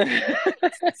 so,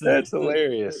 That's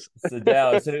hilarious. So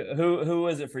Dallas, who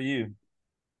was it for you?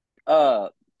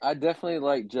 I definitely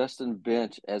like Justin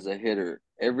Bench as a hitter.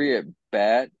 Every at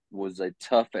bat was a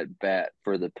tough at bat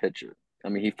for the pitcher. I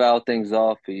mean, he fouled things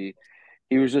off. He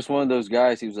was just one of those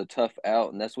guys. He was a tough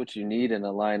out, and that's what you need in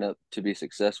a lineup to be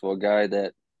successful. A guy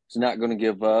that is not going to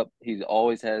give up. He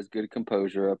always has good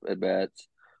composure up at bats.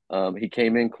 He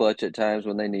came in clutch at times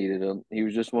when they needed him. He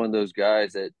was just one of those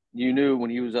guys that you knew when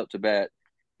he was up to bat,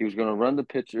 he was going to run the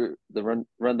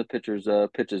pitcher's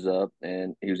pitches up,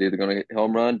 and he was either going to hit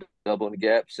home run, double in the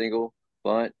gap, single,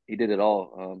 bunt. He did it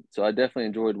all. So I definitely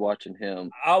enjoyed watching him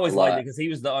I a always liked it lot. because he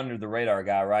was the under the radar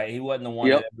guy, right? He wasn't the one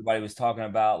that Yep. everybody was talking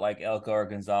about, like Elko or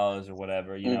Gonzalez or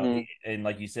whatever. Mm-hmm. And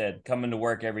like you said, coming to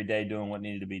work every day doing what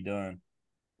needed to be done.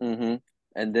 Mm-hmm.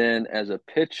 And then as a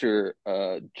pitcher,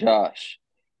 Josh,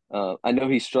 I know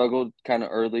he struggled kind of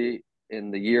early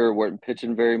in the year, wasn't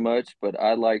pitching very much, but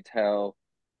I liked how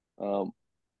um,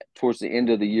 towards the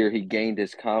end of the year he gained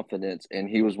his confidence, and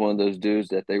he was one of those dudes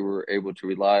that they were able to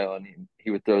rely on. He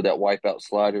would throw that wipeout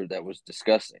slider that was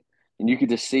disgusting, and you could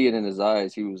just see it in his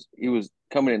eyes. He was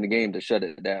coming in the game to shut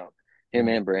it down. Him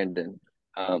Mm-hmm. and Brandon.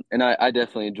 And I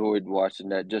definitely enjoyed watching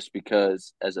that just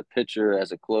because as a pitcher,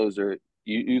 as a closer,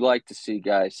 you like to see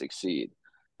guys succeed.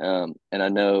 And I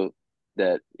know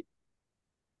that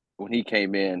when he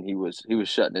came in, he was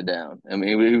shutting it down. I mean,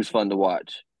 he was fun to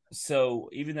watch. So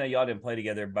even though y'all didn't play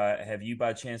together, have you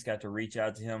by chance got to reach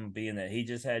out to him, being that he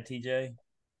just had TJ?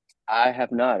 I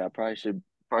have not. I probably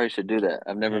should do that.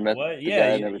 I've never met What? the Yeah,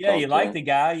 guy. I never yeah. You talked to like him. the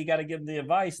guy, you got to give him the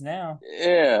advice now.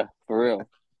 Yeah, for real.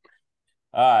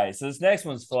 All right, so this next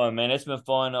one's fun, man. It's been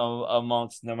fun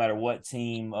amongst no matter what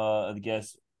team I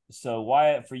guess. So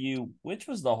Wyatt, for you, which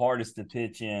was the hardest to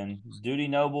pitch in? Duty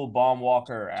Noble, Baum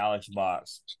Walker, or Alex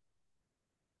Box?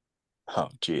 Oh,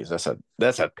 geez, that's a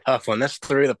tough one. That's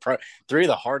three of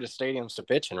the hardest stadiums to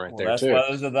pitch in right Well, there that's too. why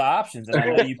those are the options, and I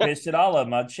know you pitched at all of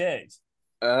them. I checked.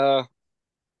 uh,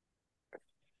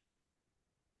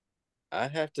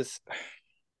 I'd have to.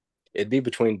 It'd be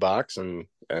between Box and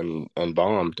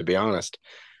Bomb, to be honest.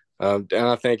 And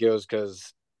I think it was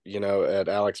because at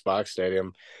Alex Box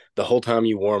Stadium, the whole time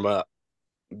you warm up,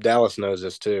 Dallas knows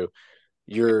this too.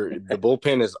 The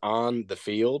bullpen is on the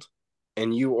field,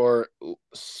 and you are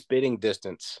spitting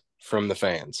distance from the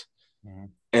fans. Mm-hmm.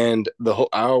 And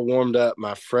I warmed up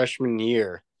my freshman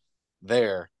year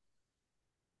there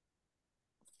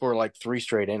for like 3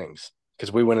 straight innings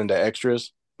because we went into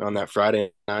extras on that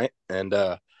Friday night, and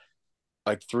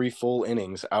like 3 full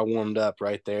innings I warmed up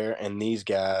right there, and these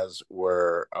guys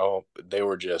they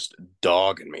were just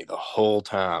dogging me the whole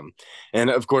time. And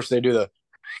of course they do the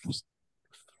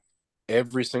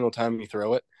every single time you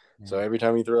throw it. Mm-hmm. So every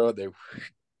time you throw it,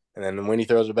 and then when he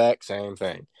throws it back, same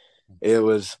thing. It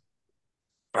was,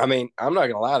 I mean, I'm not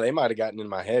gonna lie, they might have gotten in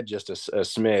my head just a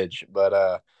smidge,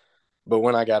 but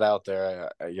when I got out there,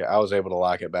 I was able to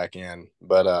lock it back in.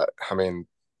 But I mean,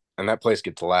 and that place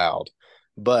gets loud.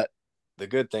 But the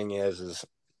good thing is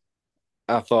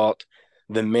I thought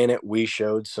the minute we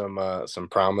showed some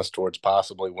promise towards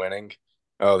possibly winning,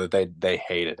 that they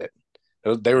hated it.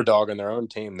 They were dogging their own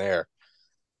team there.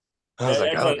 I was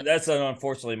like, oh, That's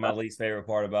unfortunately my least favorite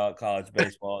part about college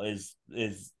baseball is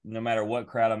no matter what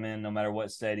crowd I'm in, no matter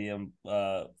what stadium,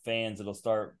 fans it'll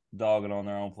start dogging on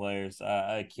their own players.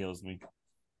 It kills me.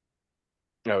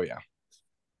 Oh yeah,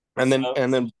 and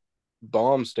then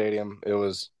Baum Stadium. It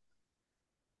was.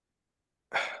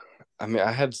 I mean,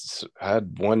 I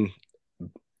had one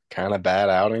kind of bad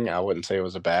outing. I wouldn't say it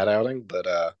was a bad outing, but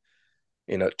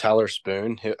Tyler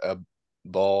Spoon hit a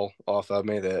ball off of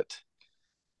me that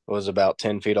was about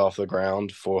 10 feet off the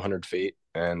ground, 400 feet,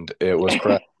 and it was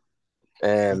crushed.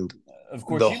 And of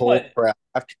course, the whole crowd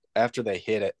after they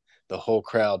hit it, the whole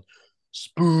crowd,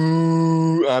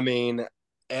 Spoon. I mean,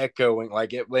 echoing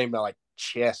like it made my like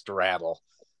chest rattle,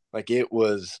 like it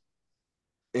was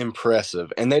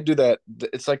impressive. And they do that.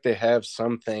 It's like they have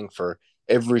something for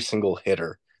every single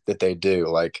hitter that they do.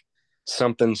 Like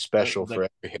something special The for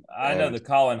every hit. I know And the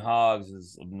Colin Hogs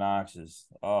is obnoxious.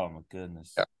 Oh my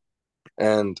goodness. yeah.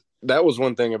 And that was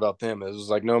one thing about them. It was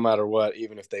like no matter what,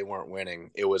 even if they weren't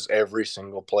winning, it was every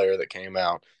single player that came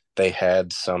out, they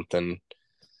had something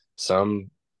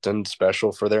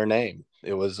special for their name.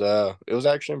 It was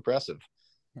actually impressive.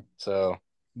 So,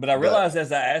 But I but realized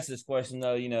as I asked this question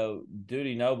though,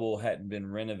 Duty Noble hadn't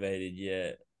been renovated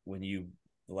yet when the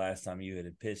last time you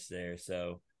had pitched there.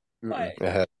 So like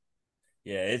yeah,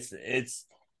 yeah, it's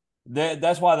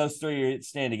that's why those three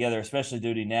stand together, especially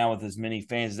Duty now with as many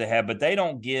fans as they have. But they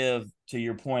don't give, to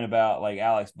your point about like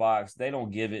Alex Box, they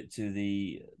don't give it to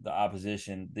the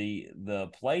opposition. The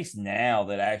place now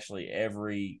that actually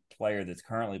every player that's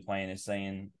currently playing is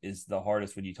saying is the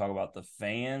hardest when you talk about the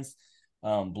fans.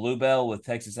 Bluebell with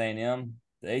Texas A&M,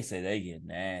 they say they get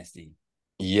nasty.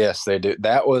 yes, they do.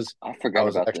 I I forgot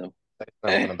was about actually them.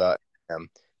 saying something about them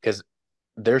because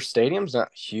their stadium's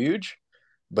not huge,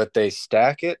 but they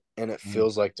stack it and it Mm.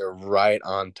 feels like they're right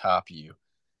on top of you.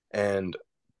 And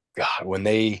God, when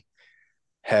they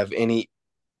have any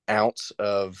ounce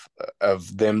of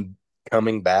them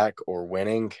coming back or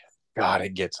winning, God,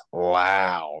 it gets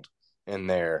loud in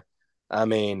there. I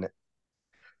mean,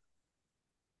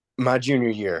 my junior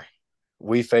year,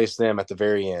 we faced them at the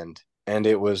very end, and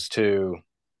it was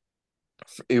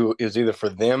either for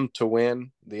them to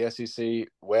win the SEC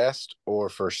West or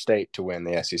for State to win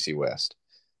the SEC West.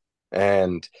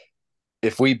 And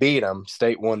if we beat them,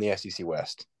 State won the SEC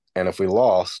West, and if we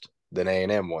lost, then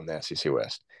A&M won the SEC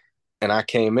West. And I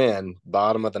came in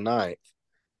bottom of the ninth,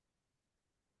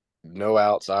 no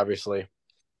outs, obviously.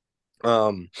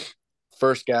 Um,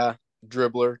 First guy,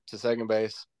 dribbler to second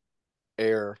base,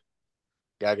 error,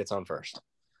 guy gets on first.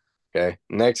 Okay.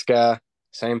 Next guy,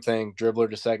 same thing, dribbler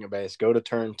to second base, go to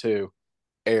turn two,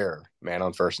 error, man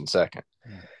on first and second.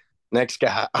 Mm. Next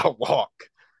guy, I walk.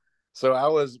 So I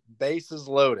was bases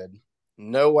loaded,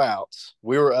 no outs.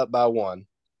 We were up by one,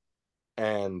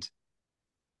 and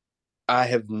I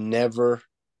have never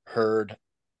heard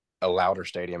a louder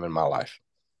stadium in my life.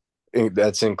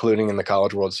 That's including in the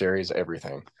College World Series,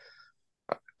 everything.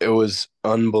 It was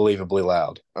unbelievably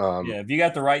loud. Yeah, if you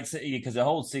got the right, because it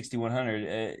holds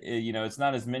 6,100. It's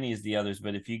not as many as the others,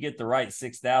 but if you get the right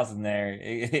 6,000 there,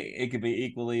 it could be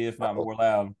equally, if not more,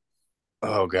 loud.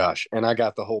 Oh gosh, and I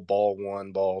got the whole ball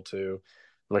one, ball two,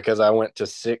 because I went to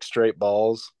six straight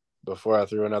balls before I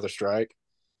threw another strike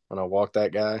when I walked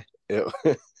that guy.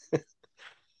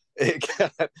 It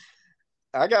got,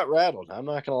 I got rattled. I'm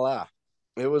not gonna lie.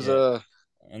 It was Yeah,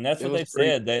 and that's it what was they've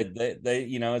pretty. said. They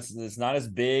it's not as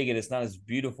big and it's not as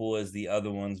beautiful as the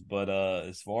other ones, but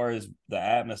as far as the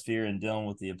atmosphere and dealing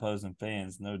with the opposing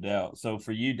fans, no doubt. So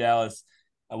for you, Dallas,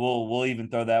 we'll even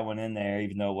throw that one in there,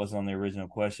 even though it wasn't on the original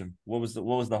question. What was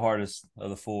the hardest of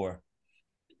the four?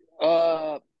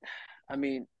 Uh, I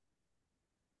mean,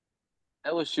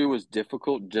 LSU was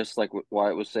difficult, just like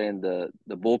Wyatt was saying. The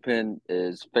bullpen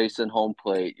is facing home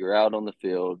plate. You're out on the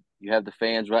field. You have the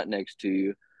fans right next to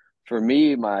you. For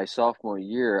me, my sophomore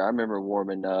year, I remember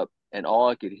warming up, and all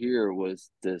I could hear was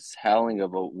this howling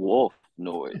of a wolf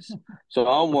noise. So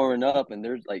I'm warming up, and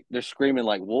they're screaming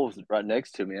like wolves right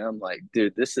next to me. I'm like,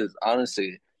 dude, this is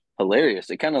honestly hilarious.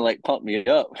 It kind of like pumped me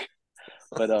up.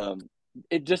 But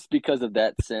it just because of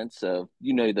that sense of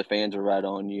the fans are right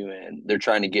on you and they're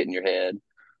trying to get in your head.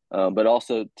 But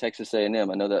also Texas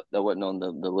A&M. I know that wasn't on the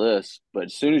list, but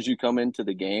as soon as you come into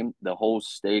the game, the whole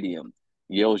stadium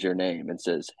yells your name and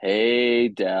says, "Hey,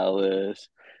 Dallas,"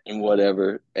 and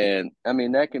whatever. And I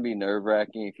mean that can be nerve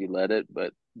wracking if you let it,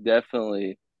 but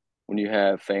definitely when you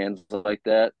have fans like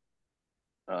that,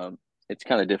 um, it's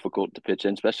kind of difficult to pitch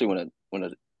in, especially when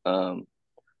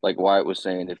like Wyatt was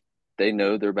saying, if they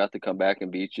know they're about to come back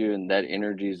and beat you and that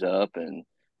energy's up and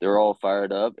they're all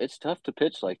fired up, it's tough to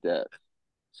pitch like that.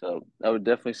 So I would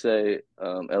definitely say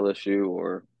LSU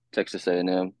or Texas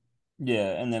A&M.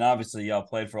 Yeah, and then obviously y'all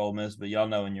played for Ole Miss, but y'all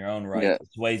know in your own right, Yeah. the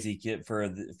Swayze kit for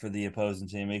the opposing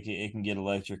team, it can get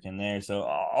electric in there. So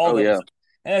all Oh those, yeah.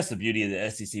 and that's the beauty of the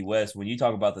SEC West. When you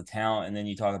talk about the talent and then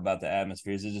you talk about the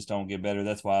atmospheres, it just don't get better.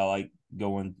 That's why I like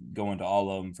going to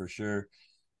all of them for sure.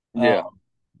 Um, Yeah.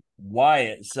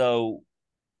 Wyatt, so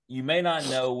you may not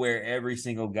know where every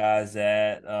single guy's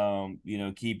at,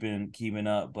 keeping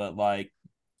up, but like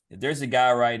if there's a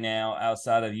guy right now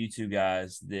outside of you two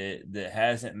guys that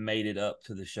hasn't made it up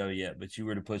to the show yet, but you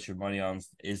were to put your money on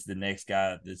is the next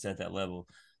guy that's at that level,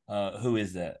 who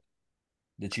is that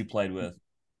you played with?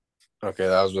 Okay,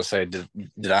 I was gonna say,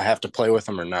 did I have to play with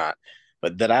them or not?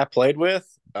 But that I played with,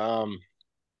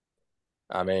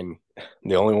 I mean,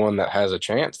 the only one that has a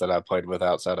chance that I played with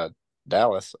outside of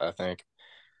Dallas, I think,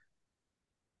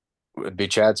 would be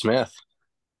Chad Smith.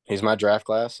 He's my draft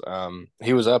class.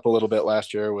 He was up a little bit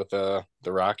last year with the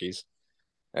Rockies,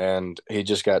 and he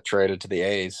just got traded to the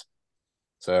A's.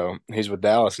 So he's with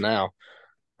Dallas now.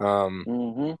 Um,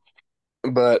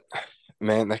 Mm-hmm. but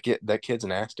man, that kid's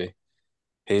nasty.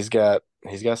 He's got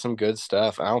some good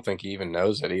stuff. I don't think he even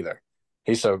knows it either.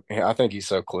 I think he's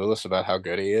so clueless about how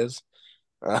good he is.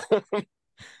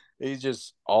 He's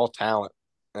just all talent,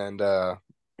 and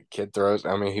kid throws.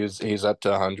 I mean, he's up to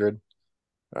 100.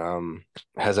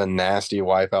 Has a nasty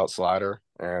wipeout slider,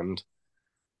 and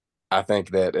I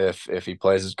think that if he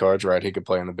plays his cards right, he could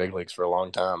play in the big leagues for a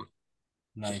long time.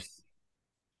 Nice.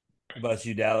 What about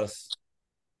you, Dallas?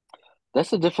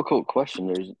 That's a difficult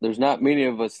question. There's not many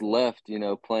of us left,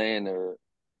 playing or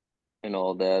and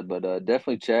all that, but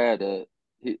definitely Chad.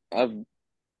 I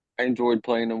enjoyed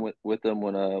playing him with him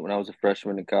when I was a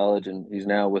freshman in college, and he's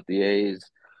now with the A's.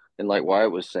 And like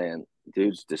Wyatt was saying,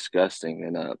 dude's disgusting,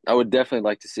 and I would definitely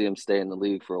like to see him stay in the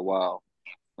league for a while.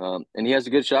 And he has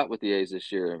a good shot with the A's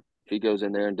this year. If he goes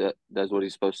in there and does what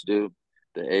he's supposed to do,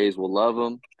 the A's will love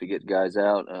him. If he gets guys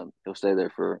out, he'll stay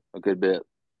there for a good bit.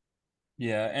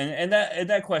 Yeah, and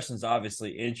that question is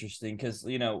obviously interesting because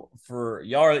for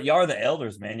y'all are the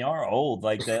elders, man. Y'all are old.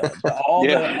 Like Yeah,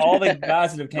 all the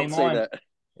guys that have don't came say on that.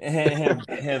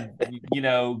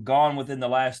 have gone within the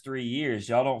last 3 years.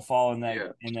 Y'all don't fall Yeah,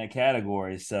 in that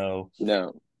category. So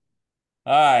no.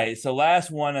 all right, so last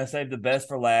one, I saved the best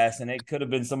for last, and it could have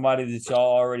been somebody that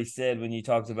y'all already said when you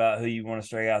talked about who you want to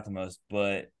strike out the most.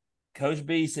 But Coach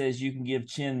B says you can give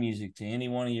chin music to any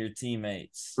one of your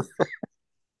teammates.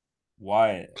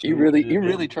 Wyatt, You who would really, it have you're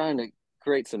really been? trying to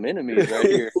create some enemies right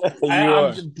here. You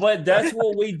are. But that's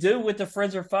what we do with the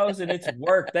friends or foes, and it's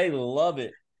work. They love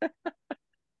it.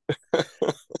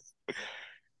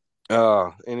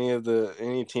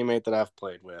 Any teammate that I've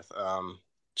played with,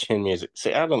 chin music.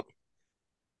 See, I don't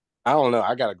know.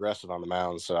 I got aggressive on the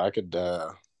mound, so I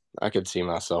could see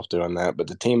myself doing that. But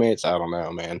the teammates, I don't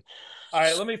know, man. All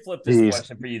right, let me flip this Jeez.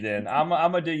 question for you then. I'm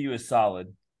gonna do you a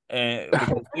solid,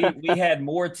 because we had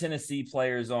more Tennessee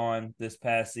players on this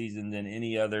past season than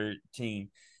any other team.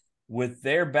 With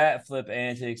their bat flip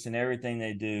antics and everything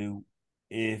they do,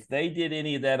 if they did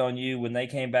any of that on you when they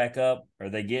came back up, are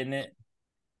they getting it?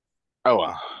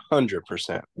 Oh,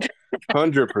 100%,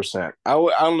 100%. I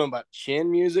don't know about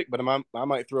chin music, but I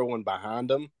might throw one behind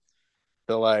them.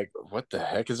 They're like, what the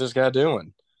heck is this guy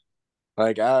doing?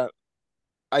 Like I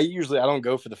don't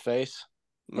go for the face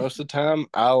most of the time.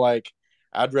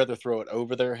 I'd rather throw it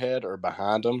over their head or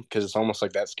behind them because it's almost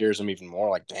like that scares them even more.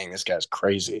 Like, dang, this guy's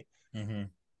crazy. Mm-hmm.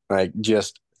 Like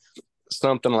just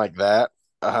something like that.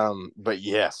 But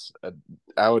yes,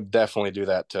 I would definitely do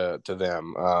that to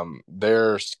them.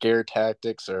 Their scare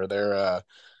tactics or their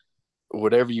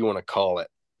whatever you want to call it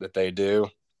that they do,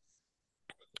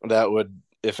 that would,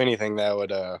 if anything, that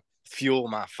would fuel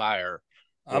my fire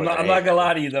I'm more not. than I'm not gonna anything.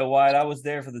 lie to you though, Wyatt. I was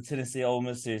there for the Tennessee Ole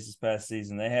Miss series this past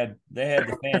season. They had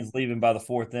the fans leaving by the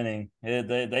fourth inning.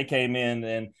 They came in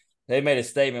and they made a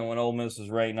statement when Ole Miss was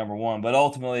ranked number one. But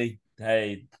ultimately,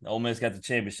 hey, Ole Miss got the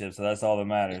championship, so that's all that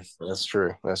matters. That's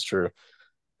true. That's true.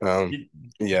 Um,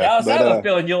 yeah, Dallas, I but have a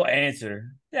feeling you'll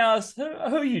answer. Dallas, who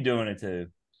are you doing it to?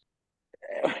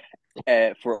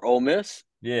 For Ole Miss,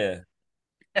 Yeah,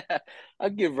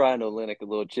 I'd give Ryan Olenek a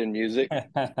little chin music.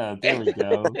 there we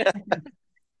go.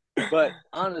 But uh,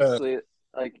 honestly,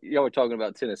 like y'all were talking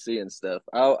about Tennessee and stuff,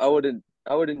 I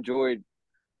would enjoy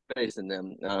facing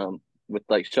them. With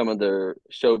like some of their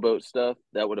showboat stuff,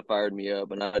 that would have fired me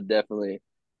up, and I definitely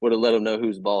would have let them know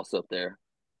who's boss up there.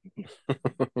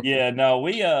 Yeah, no,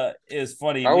 we it's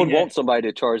funny. I We would had, want somebody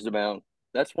to charge the mound.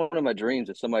 That's one of my dreams,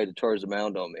 is somebody to charge the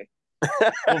mound on me.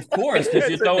 well, of course, because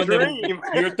it's a dream.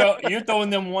 you're throwing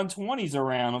them 120s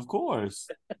around, of course.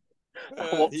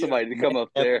 I want Yeah, somebody to man, come up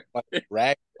there. like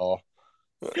ragdoll.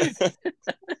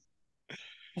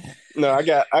 No,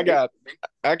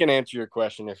 I can answer your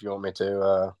question if you want me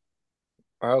to.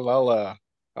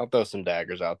 I'll throw some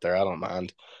daggers out there. I don't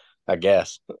mind, I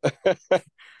guess.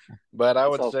 But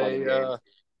It's all fun and games.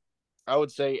 I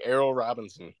would say Errol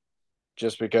Robinson,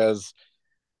 just because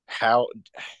how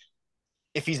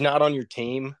if he's not on your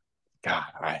team, God,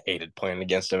 I hated playing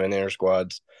against him in inter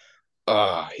squads.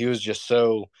 He was just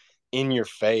so in your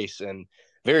face and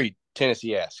very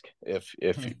Tennessee esque, if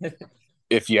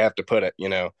you have to put it,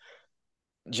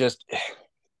 just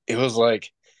it was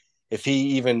like if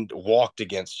he even walked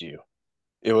against you,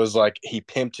 it was like he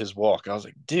pimped his walk. I was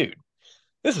like, dude,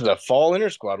 this is a fall inter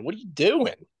squad. What are you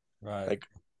doing? Right. Like,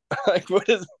 like what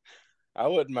is? I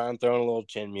wouldn't mind throwing a little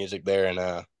chin music there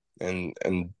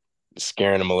and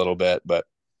scaring him a little bit, but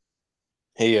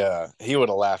he would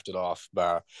have laughed it off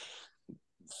by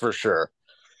for sure.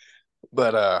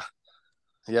 But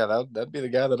yeah, that'd be the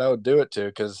guy that I would do it to,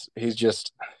 because he's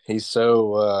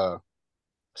so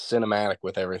cinematic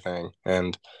with everything,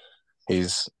 and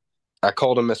he's I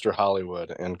called him Mr.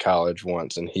 Hollywood in college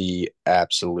once, and he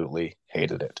absolutely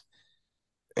hated it.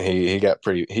 He got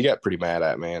pretty mad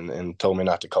at me, and told me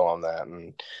not to call him that.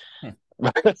 And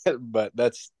but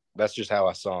that's just how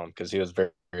I saw him, because he was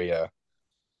very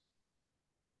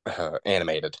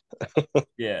animated.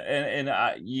 Yeah, and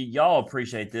y'all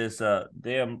appreciate this.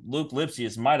 Damn, Luke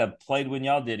Lipsius might have played when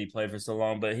y'all did. He played for so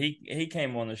long, but he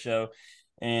came on the show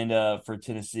and for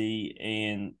Tennessee,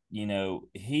 and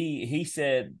he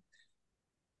said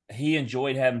he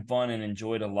enjoyed having fun and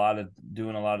enjoyed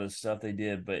doing a lot of the stuff they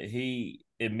did, but he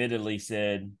admittedly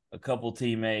said a couple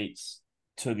teammates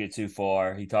took it too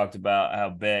far. He talked about how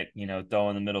Beck,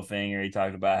 throwing the middle finger. He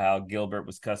talked about how Gilbert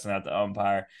was cussing out the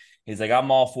umpire. He's like, I'm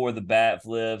all for the bat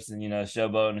flips and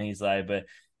showboating. He's like, but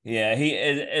yeah, he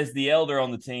as the elder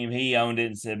on the team, he owned it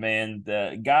and said, man,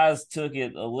 the guys took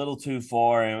it a little too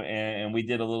far, and we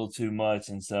did a little too much.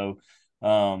 And so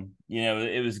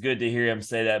it was good to hear him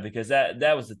say that, because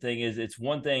that was the thing. Is it's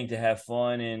one thing to have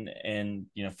fun and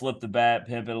flip the bat,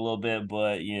 pimp it a little bit,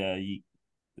 but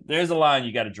there's a line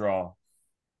you got to draw.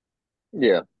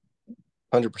 Yeah,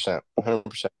 100%,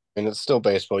 100%. I mean, it's still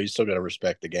baseball. You still got to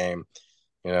respect the game.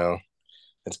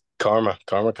 It's karma.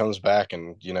 Karma comes back,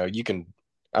 and you can.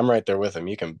 I'm right there with him.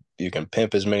 You can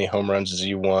pimp as many home runs as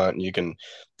you want. You can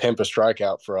pimp a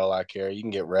strikeout for all I care. You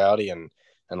can get rowdy and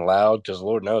loud, because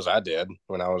Lord knows I did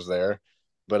when I was there.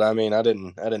 But I mean, I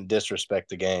didn't disrespect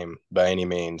the game by any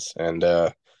means, and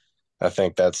I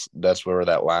think that's where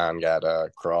that line got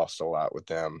crossed a lot with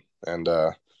them, and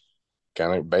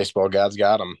kind of baseball gods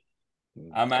got them.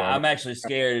 I'm actually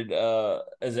scared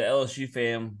as an LSU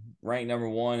fan, ranked number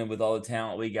one, and with all the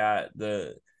talent we got,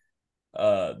 the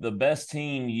best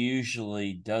team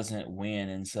usually doesn't win.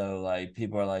 And so like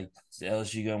people are like, is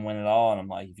LSU gonna win it all? And I'm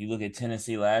like, if you look at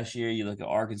Tennessee last year, you look at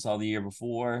Arkansas the year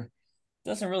before, it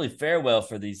doesn't really fare well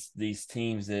for these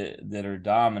teams that are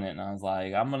dominant. And I was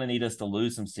like, I'm gonna need us to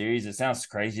lose some series. It sounds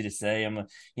crazy to say.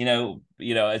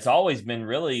 It's always been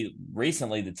really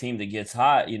recently the team that gets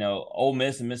hot. Ole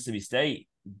Miss and Mississippi State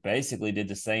basically did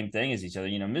the same thing as each other.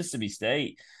 Mississippi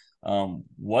State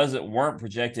weren't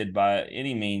projected by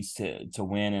any means to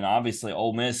win, and obviously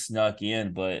Ole Miss snuck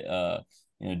in, but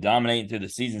dominating through the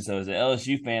season. So as an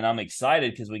LSU fan, I'm excited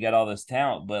because we got all this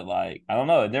talent, but like I don't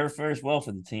know, it never fares well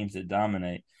for the teams that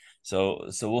dominate. So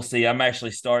we'll see. I'm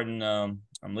actually starting. I'm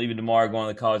leaving tomorrow, going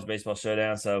to the College Baseball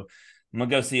Showdown. So I'm gonna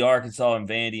go see Arkansas and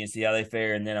Vandy and see how they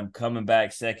fare, and then I'm coming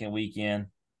back second weekend.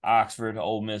 Oxford,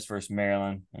 Ole Miss versus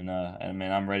Maryland, and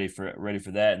man, I'm ready for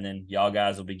that. And then y'all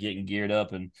guys will be getting geared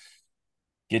up and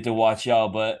get to watch y'all.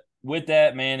 But with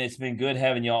that, man, it's been good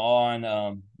having y'all on.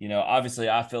 Obviously,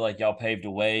 I feel like y'all paved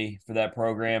a way for that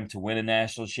program to win a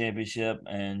national championship,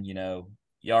 and y'all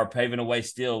are paving a way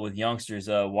still with youngsters.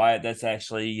 Wyatt, that's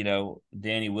actually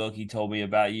Danny Wilkie told me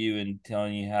about you and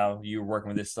telling you how you were working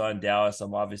with his son Dallas.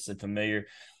 I'm obviously familiar.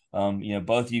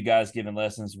 Both of you guys giving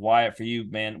lessons. Wyatt, for you,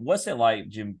 man, what's it like,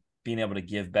 Jim, being able to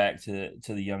give back to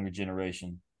the younger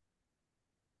generation?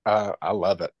 I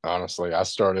love it, honestly. I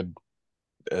started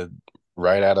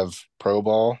right out of pro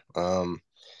ball.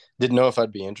 Didn't know if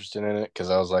I'd be interested in it, because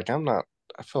I was like, I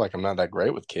feel like I'm not that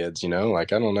great with kids,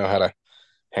 like I don't know how to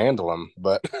handle them,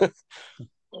 but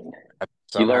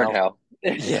you learned how.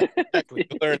 Yeah, exactly.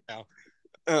 You learned how.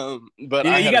 But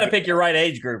you got to pick your right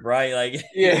age group, right? Like,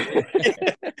 yeah.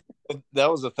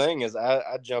 That was the thing, is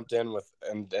I jumped in with,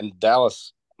 and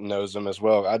Dallas knows him as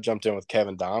well. I jumped in with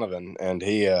Kevin Donovan, and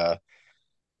he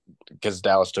because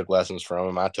Dallas took lessons from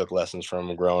him. I took lessons from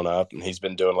him growing up, and he's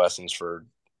been doing lessons for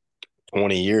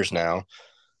 20 years now.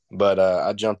 But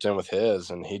I jumped in with his,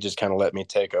 and he just kind of let me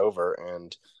take over.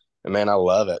 And man, I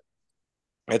love it.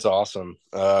 It's awesome.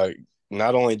 Not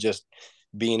only just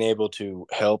being able to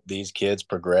help these kids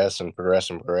progress and progress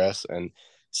and progress, and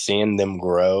seeing them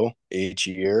grow each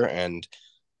year, and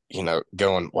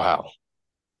going, wow,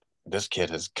 this kid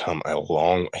has come a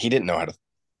long. He didn't know how to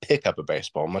pick up a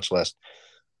baseball, much less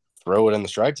throw it in the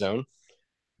strike zone.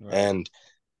 Right. And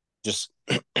just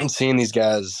seeing these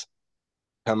guys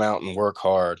come out and work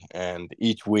hard, and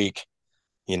each week,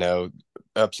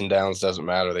 ups and downs doesn't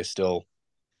matter. They still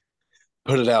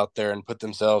put it out there and put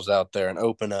themselves out there and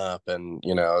open up, and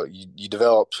you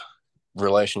develop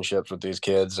relationships with these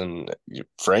kids and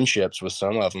friendships with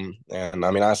some of them. And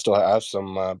I mean, I still have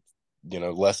some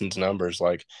lessons numbers,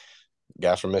 like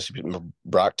guy from Mississippi,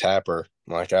 Brock Tapper.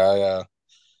 Like I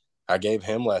gave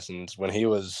him lessons when he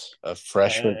was a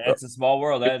freshman. That's a small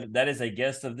world. That is a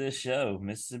guest of this show,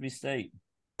 Mississippi State.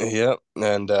 Yep.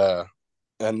 And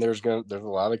there's a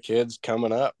lot of kids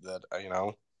coming up that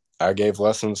I gave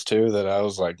lessons to that I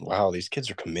was like, wow, these kids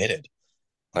are committed.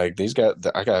 Like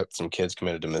I got some kids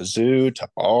committed to Mizzou, to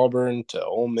Auburn, to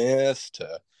Ole Miss,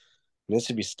 to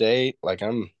Mississippi State. Like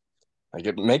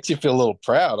it makes you feel a little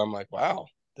proud. I'm like, wow,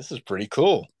 this is pretty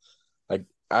cool. Like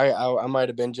I might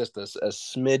have been just a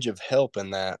smidge of help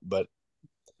in that, but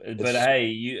But it's hey,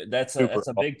 you super. that's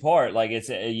a big part. Like it's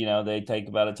they take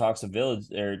about it talks a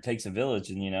village or it takes a village,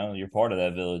 and you're part of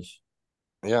that village.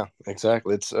 Yeah,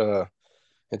 exactly.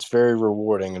 It's very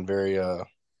rewarding and very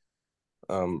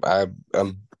um I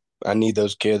I'm I need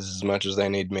those kids as much as they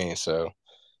need me. So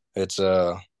it's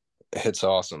it's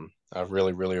awesome. I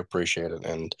really, really appreciate it.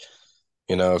 And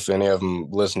if any of them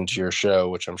listen to your show,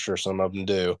 which I'm sure some of them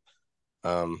do,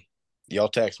 um, y'all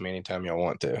text me anytime y'all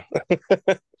want to.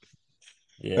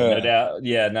 Yeah, no doubt.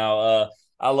 Yeah, now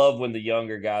I love when the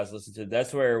younger guys listen to it.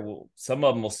 That's where some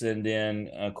of them will send in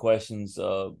questions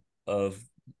of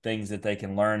things that they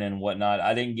can learn and whatnot.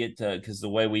 I didn't get to because the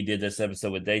way we did this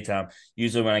episode with daytime.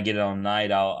 Usually when I get it on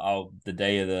night, I'll the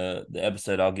day of the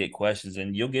episode I'll get questions,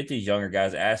 and you'll get these younger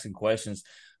guys asking questions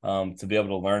to be able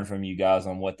to learn from you guys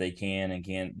on what they can and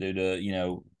can't do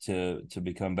to to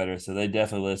become better. So they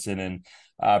definitely listen, and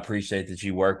I appreciate that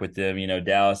you work with them.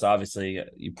 Dallas, obviously,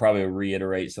 you probably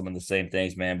reiterate some of the same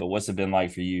things, man. But what's it been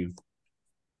like for you?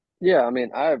 Yeah, I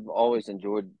mean, I've always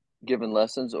enjoyed giving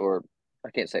lessons, or I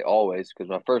can't say always,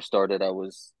 because when I first started, I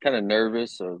was kind of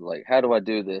nervous of like, how do I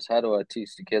do this? How do I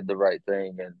teach the kid the right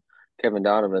thing? And Kevin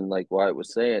Donovan, like Wyatt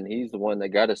was saying, he's the one that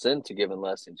got us into giving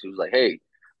lessons. He was like, hey,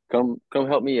 come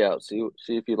help me out, see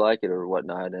if you like it or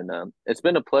whatnot. And it's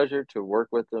been a pleasure to work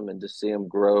with them and to see them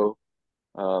grow.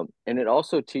 And it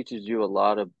also teaches you a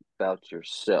lot about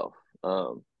yourself.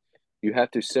 You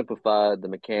have to simplify the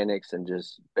mechanics and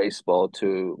just baseball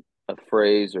to a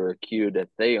phrase or a cue that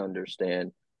they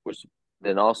understand, which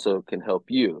then also can help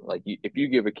you. Like if you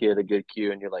give a kid a good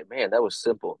cue and you're like, man, that was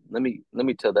simple. Let me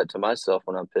tell that to myself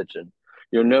when I'm pitching.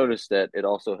 You'll notice that it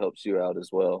also helps you out as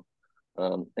well.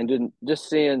 And then just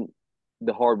seeing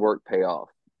the hard work pay off.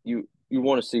 You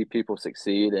want to see people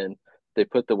succeed and they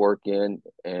put the work in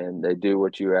and they do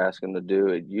what you ask them to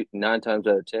do. Nine times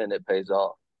out of 10, it pays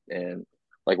off. And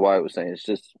like Wyatt was saying,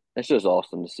 it's just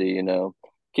awesome to see.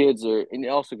 Kids are, and it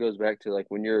also goes back to like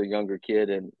when you're a younger kid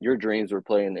and your dreams were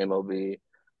playing MLB,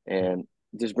 and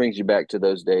it just brings you back to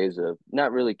those days of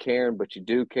not really caring, but you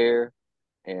do care,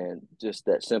 and just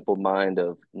that simple mind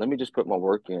of let me just put my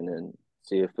work in and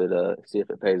see if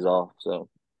it pays off. So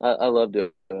I love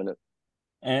doing it.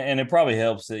 And it probably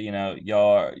helps that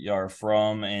y'all are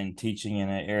from and teaching in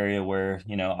an area where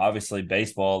obviously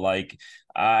baseball. Like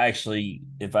I actually,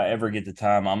 if I ever get the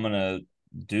time, I'm gonna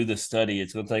do the study.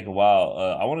 It's gonna take a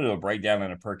while. I want to do a breakdown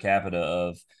in a per capita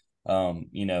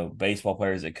of baseball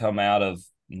players that come out of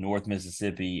North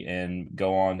Mississippi and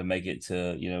go on to make it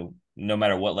to no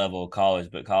matter what level of college,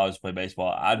 but college play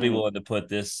baseball. I'd be Mm-hmm. willing to put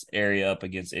this area up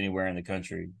against anywhere in the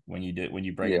country when you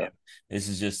break it Yeah, down. This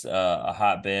is just a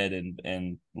hotbed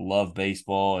and love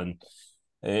baseball, and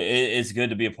it's good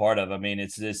to be a part of. I mean,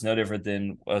 it's no different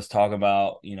than us talking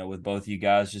about with both you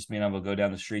guys just being able to go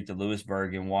down the street to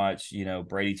Lewisburg and watch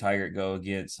Brady Tigert go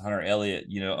against Hunter Elliott.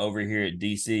 Over here at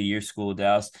DC, your school,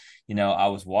 Dallas. I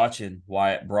was watching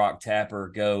Wyatt Brock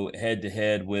Tapper go head to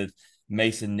head with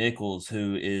Mason Nichols,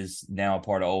 who is now a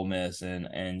part of Ole Miss, and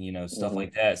stuff mm-hmm.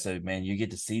 like that. So man, you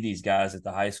get to see these guys at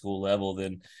the high school level,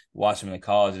 then watch them in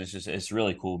college, and it's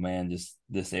really cool, man. Just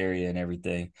this area and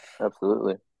everything.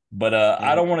 Absolutely. But I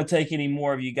Mhm. don't want to take any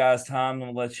more of you guys' time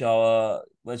and let y'all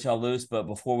loose. But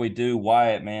before we do,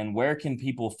 Wyatt, man, where can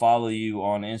people follow you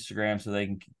on Instagram so they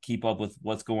can keep up with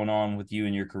what's going on with you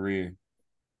and your career?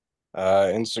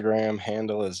 Instagram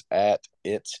handle is at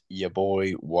it's your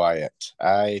boy Wyatt.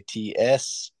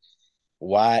 ITSYA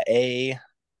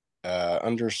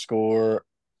underscore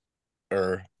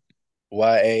or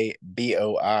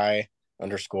YABOI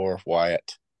underscore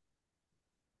Wyatt.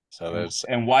 So And that's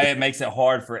and Wyatt makes it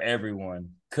hard for everyone.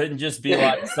 Couldn't just be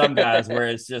like some guys where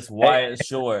it's just hey, Wyatt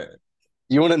Short.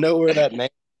 you want to know where that name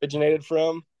originated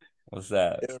from? What's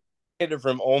that? It originated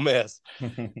from Ole Miss.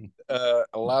 A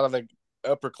lot of the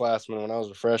upperclassmen when I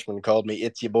was a freshman called me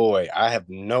 "It's your boy." I have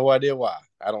no idea why.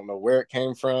 I don't know where it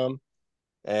came from,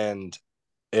 and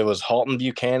it was Halton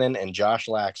Buchanan and Josh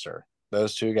Laxer.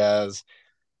 Those two guys,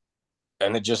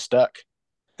 and it just stuck.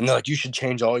 And they're like, "You should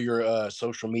change all your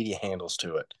social media handles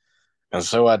to it." And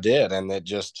so I did, and it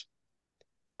just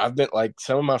I've been like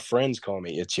some of my friends call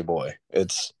me "It's your boy."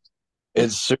 It's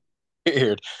super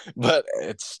weird, but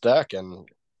it's stuck, and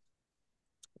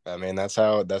I mean that's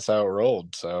how it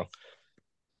rolled. So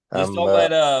Just I'm don't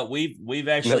let we've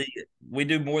actually we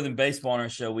do more than baseball on our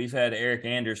show. We've had Eric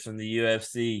Anders from the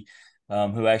UFC,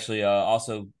 who actually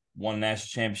also won a national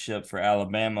championship for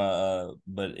Alabama.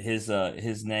 But his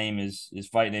name is his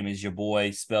fight name is your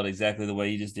boy, spelled exactly the way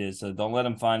you just did. So don't let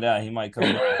him find out. He might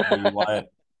come for you, Wyatt.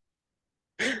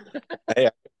 Hey,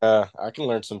 I can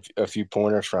learn a few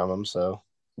pointers from him. So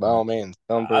by all means,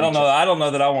 I don't know. I don't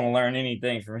know that I want to learn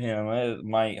anything from him. It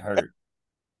might hurt.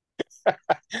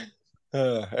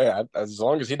 Yeah, as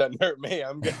long as he doesn't hurt me,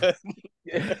 I'm good.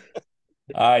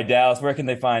 All right, Dallas, where can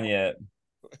they find you at?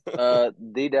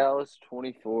 The Dallas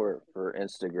 24 for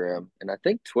Instagram, and I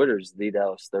think Twitter's the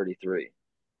Dallas 33.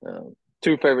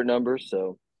 Two favorite numbers,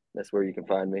 so that's where you can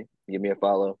find me. Give me a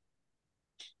follow.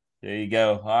 There you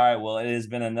go. All right. Well, it has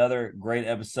been another great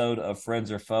episode of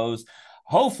Friends or Foes.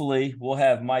 Hopefully, we'll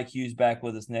have Mike Hughes back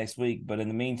with us next week. But in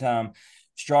the meantime,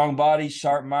 strong bodies,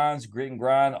 sharp minds, grit and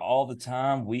grind all the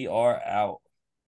time. We are out.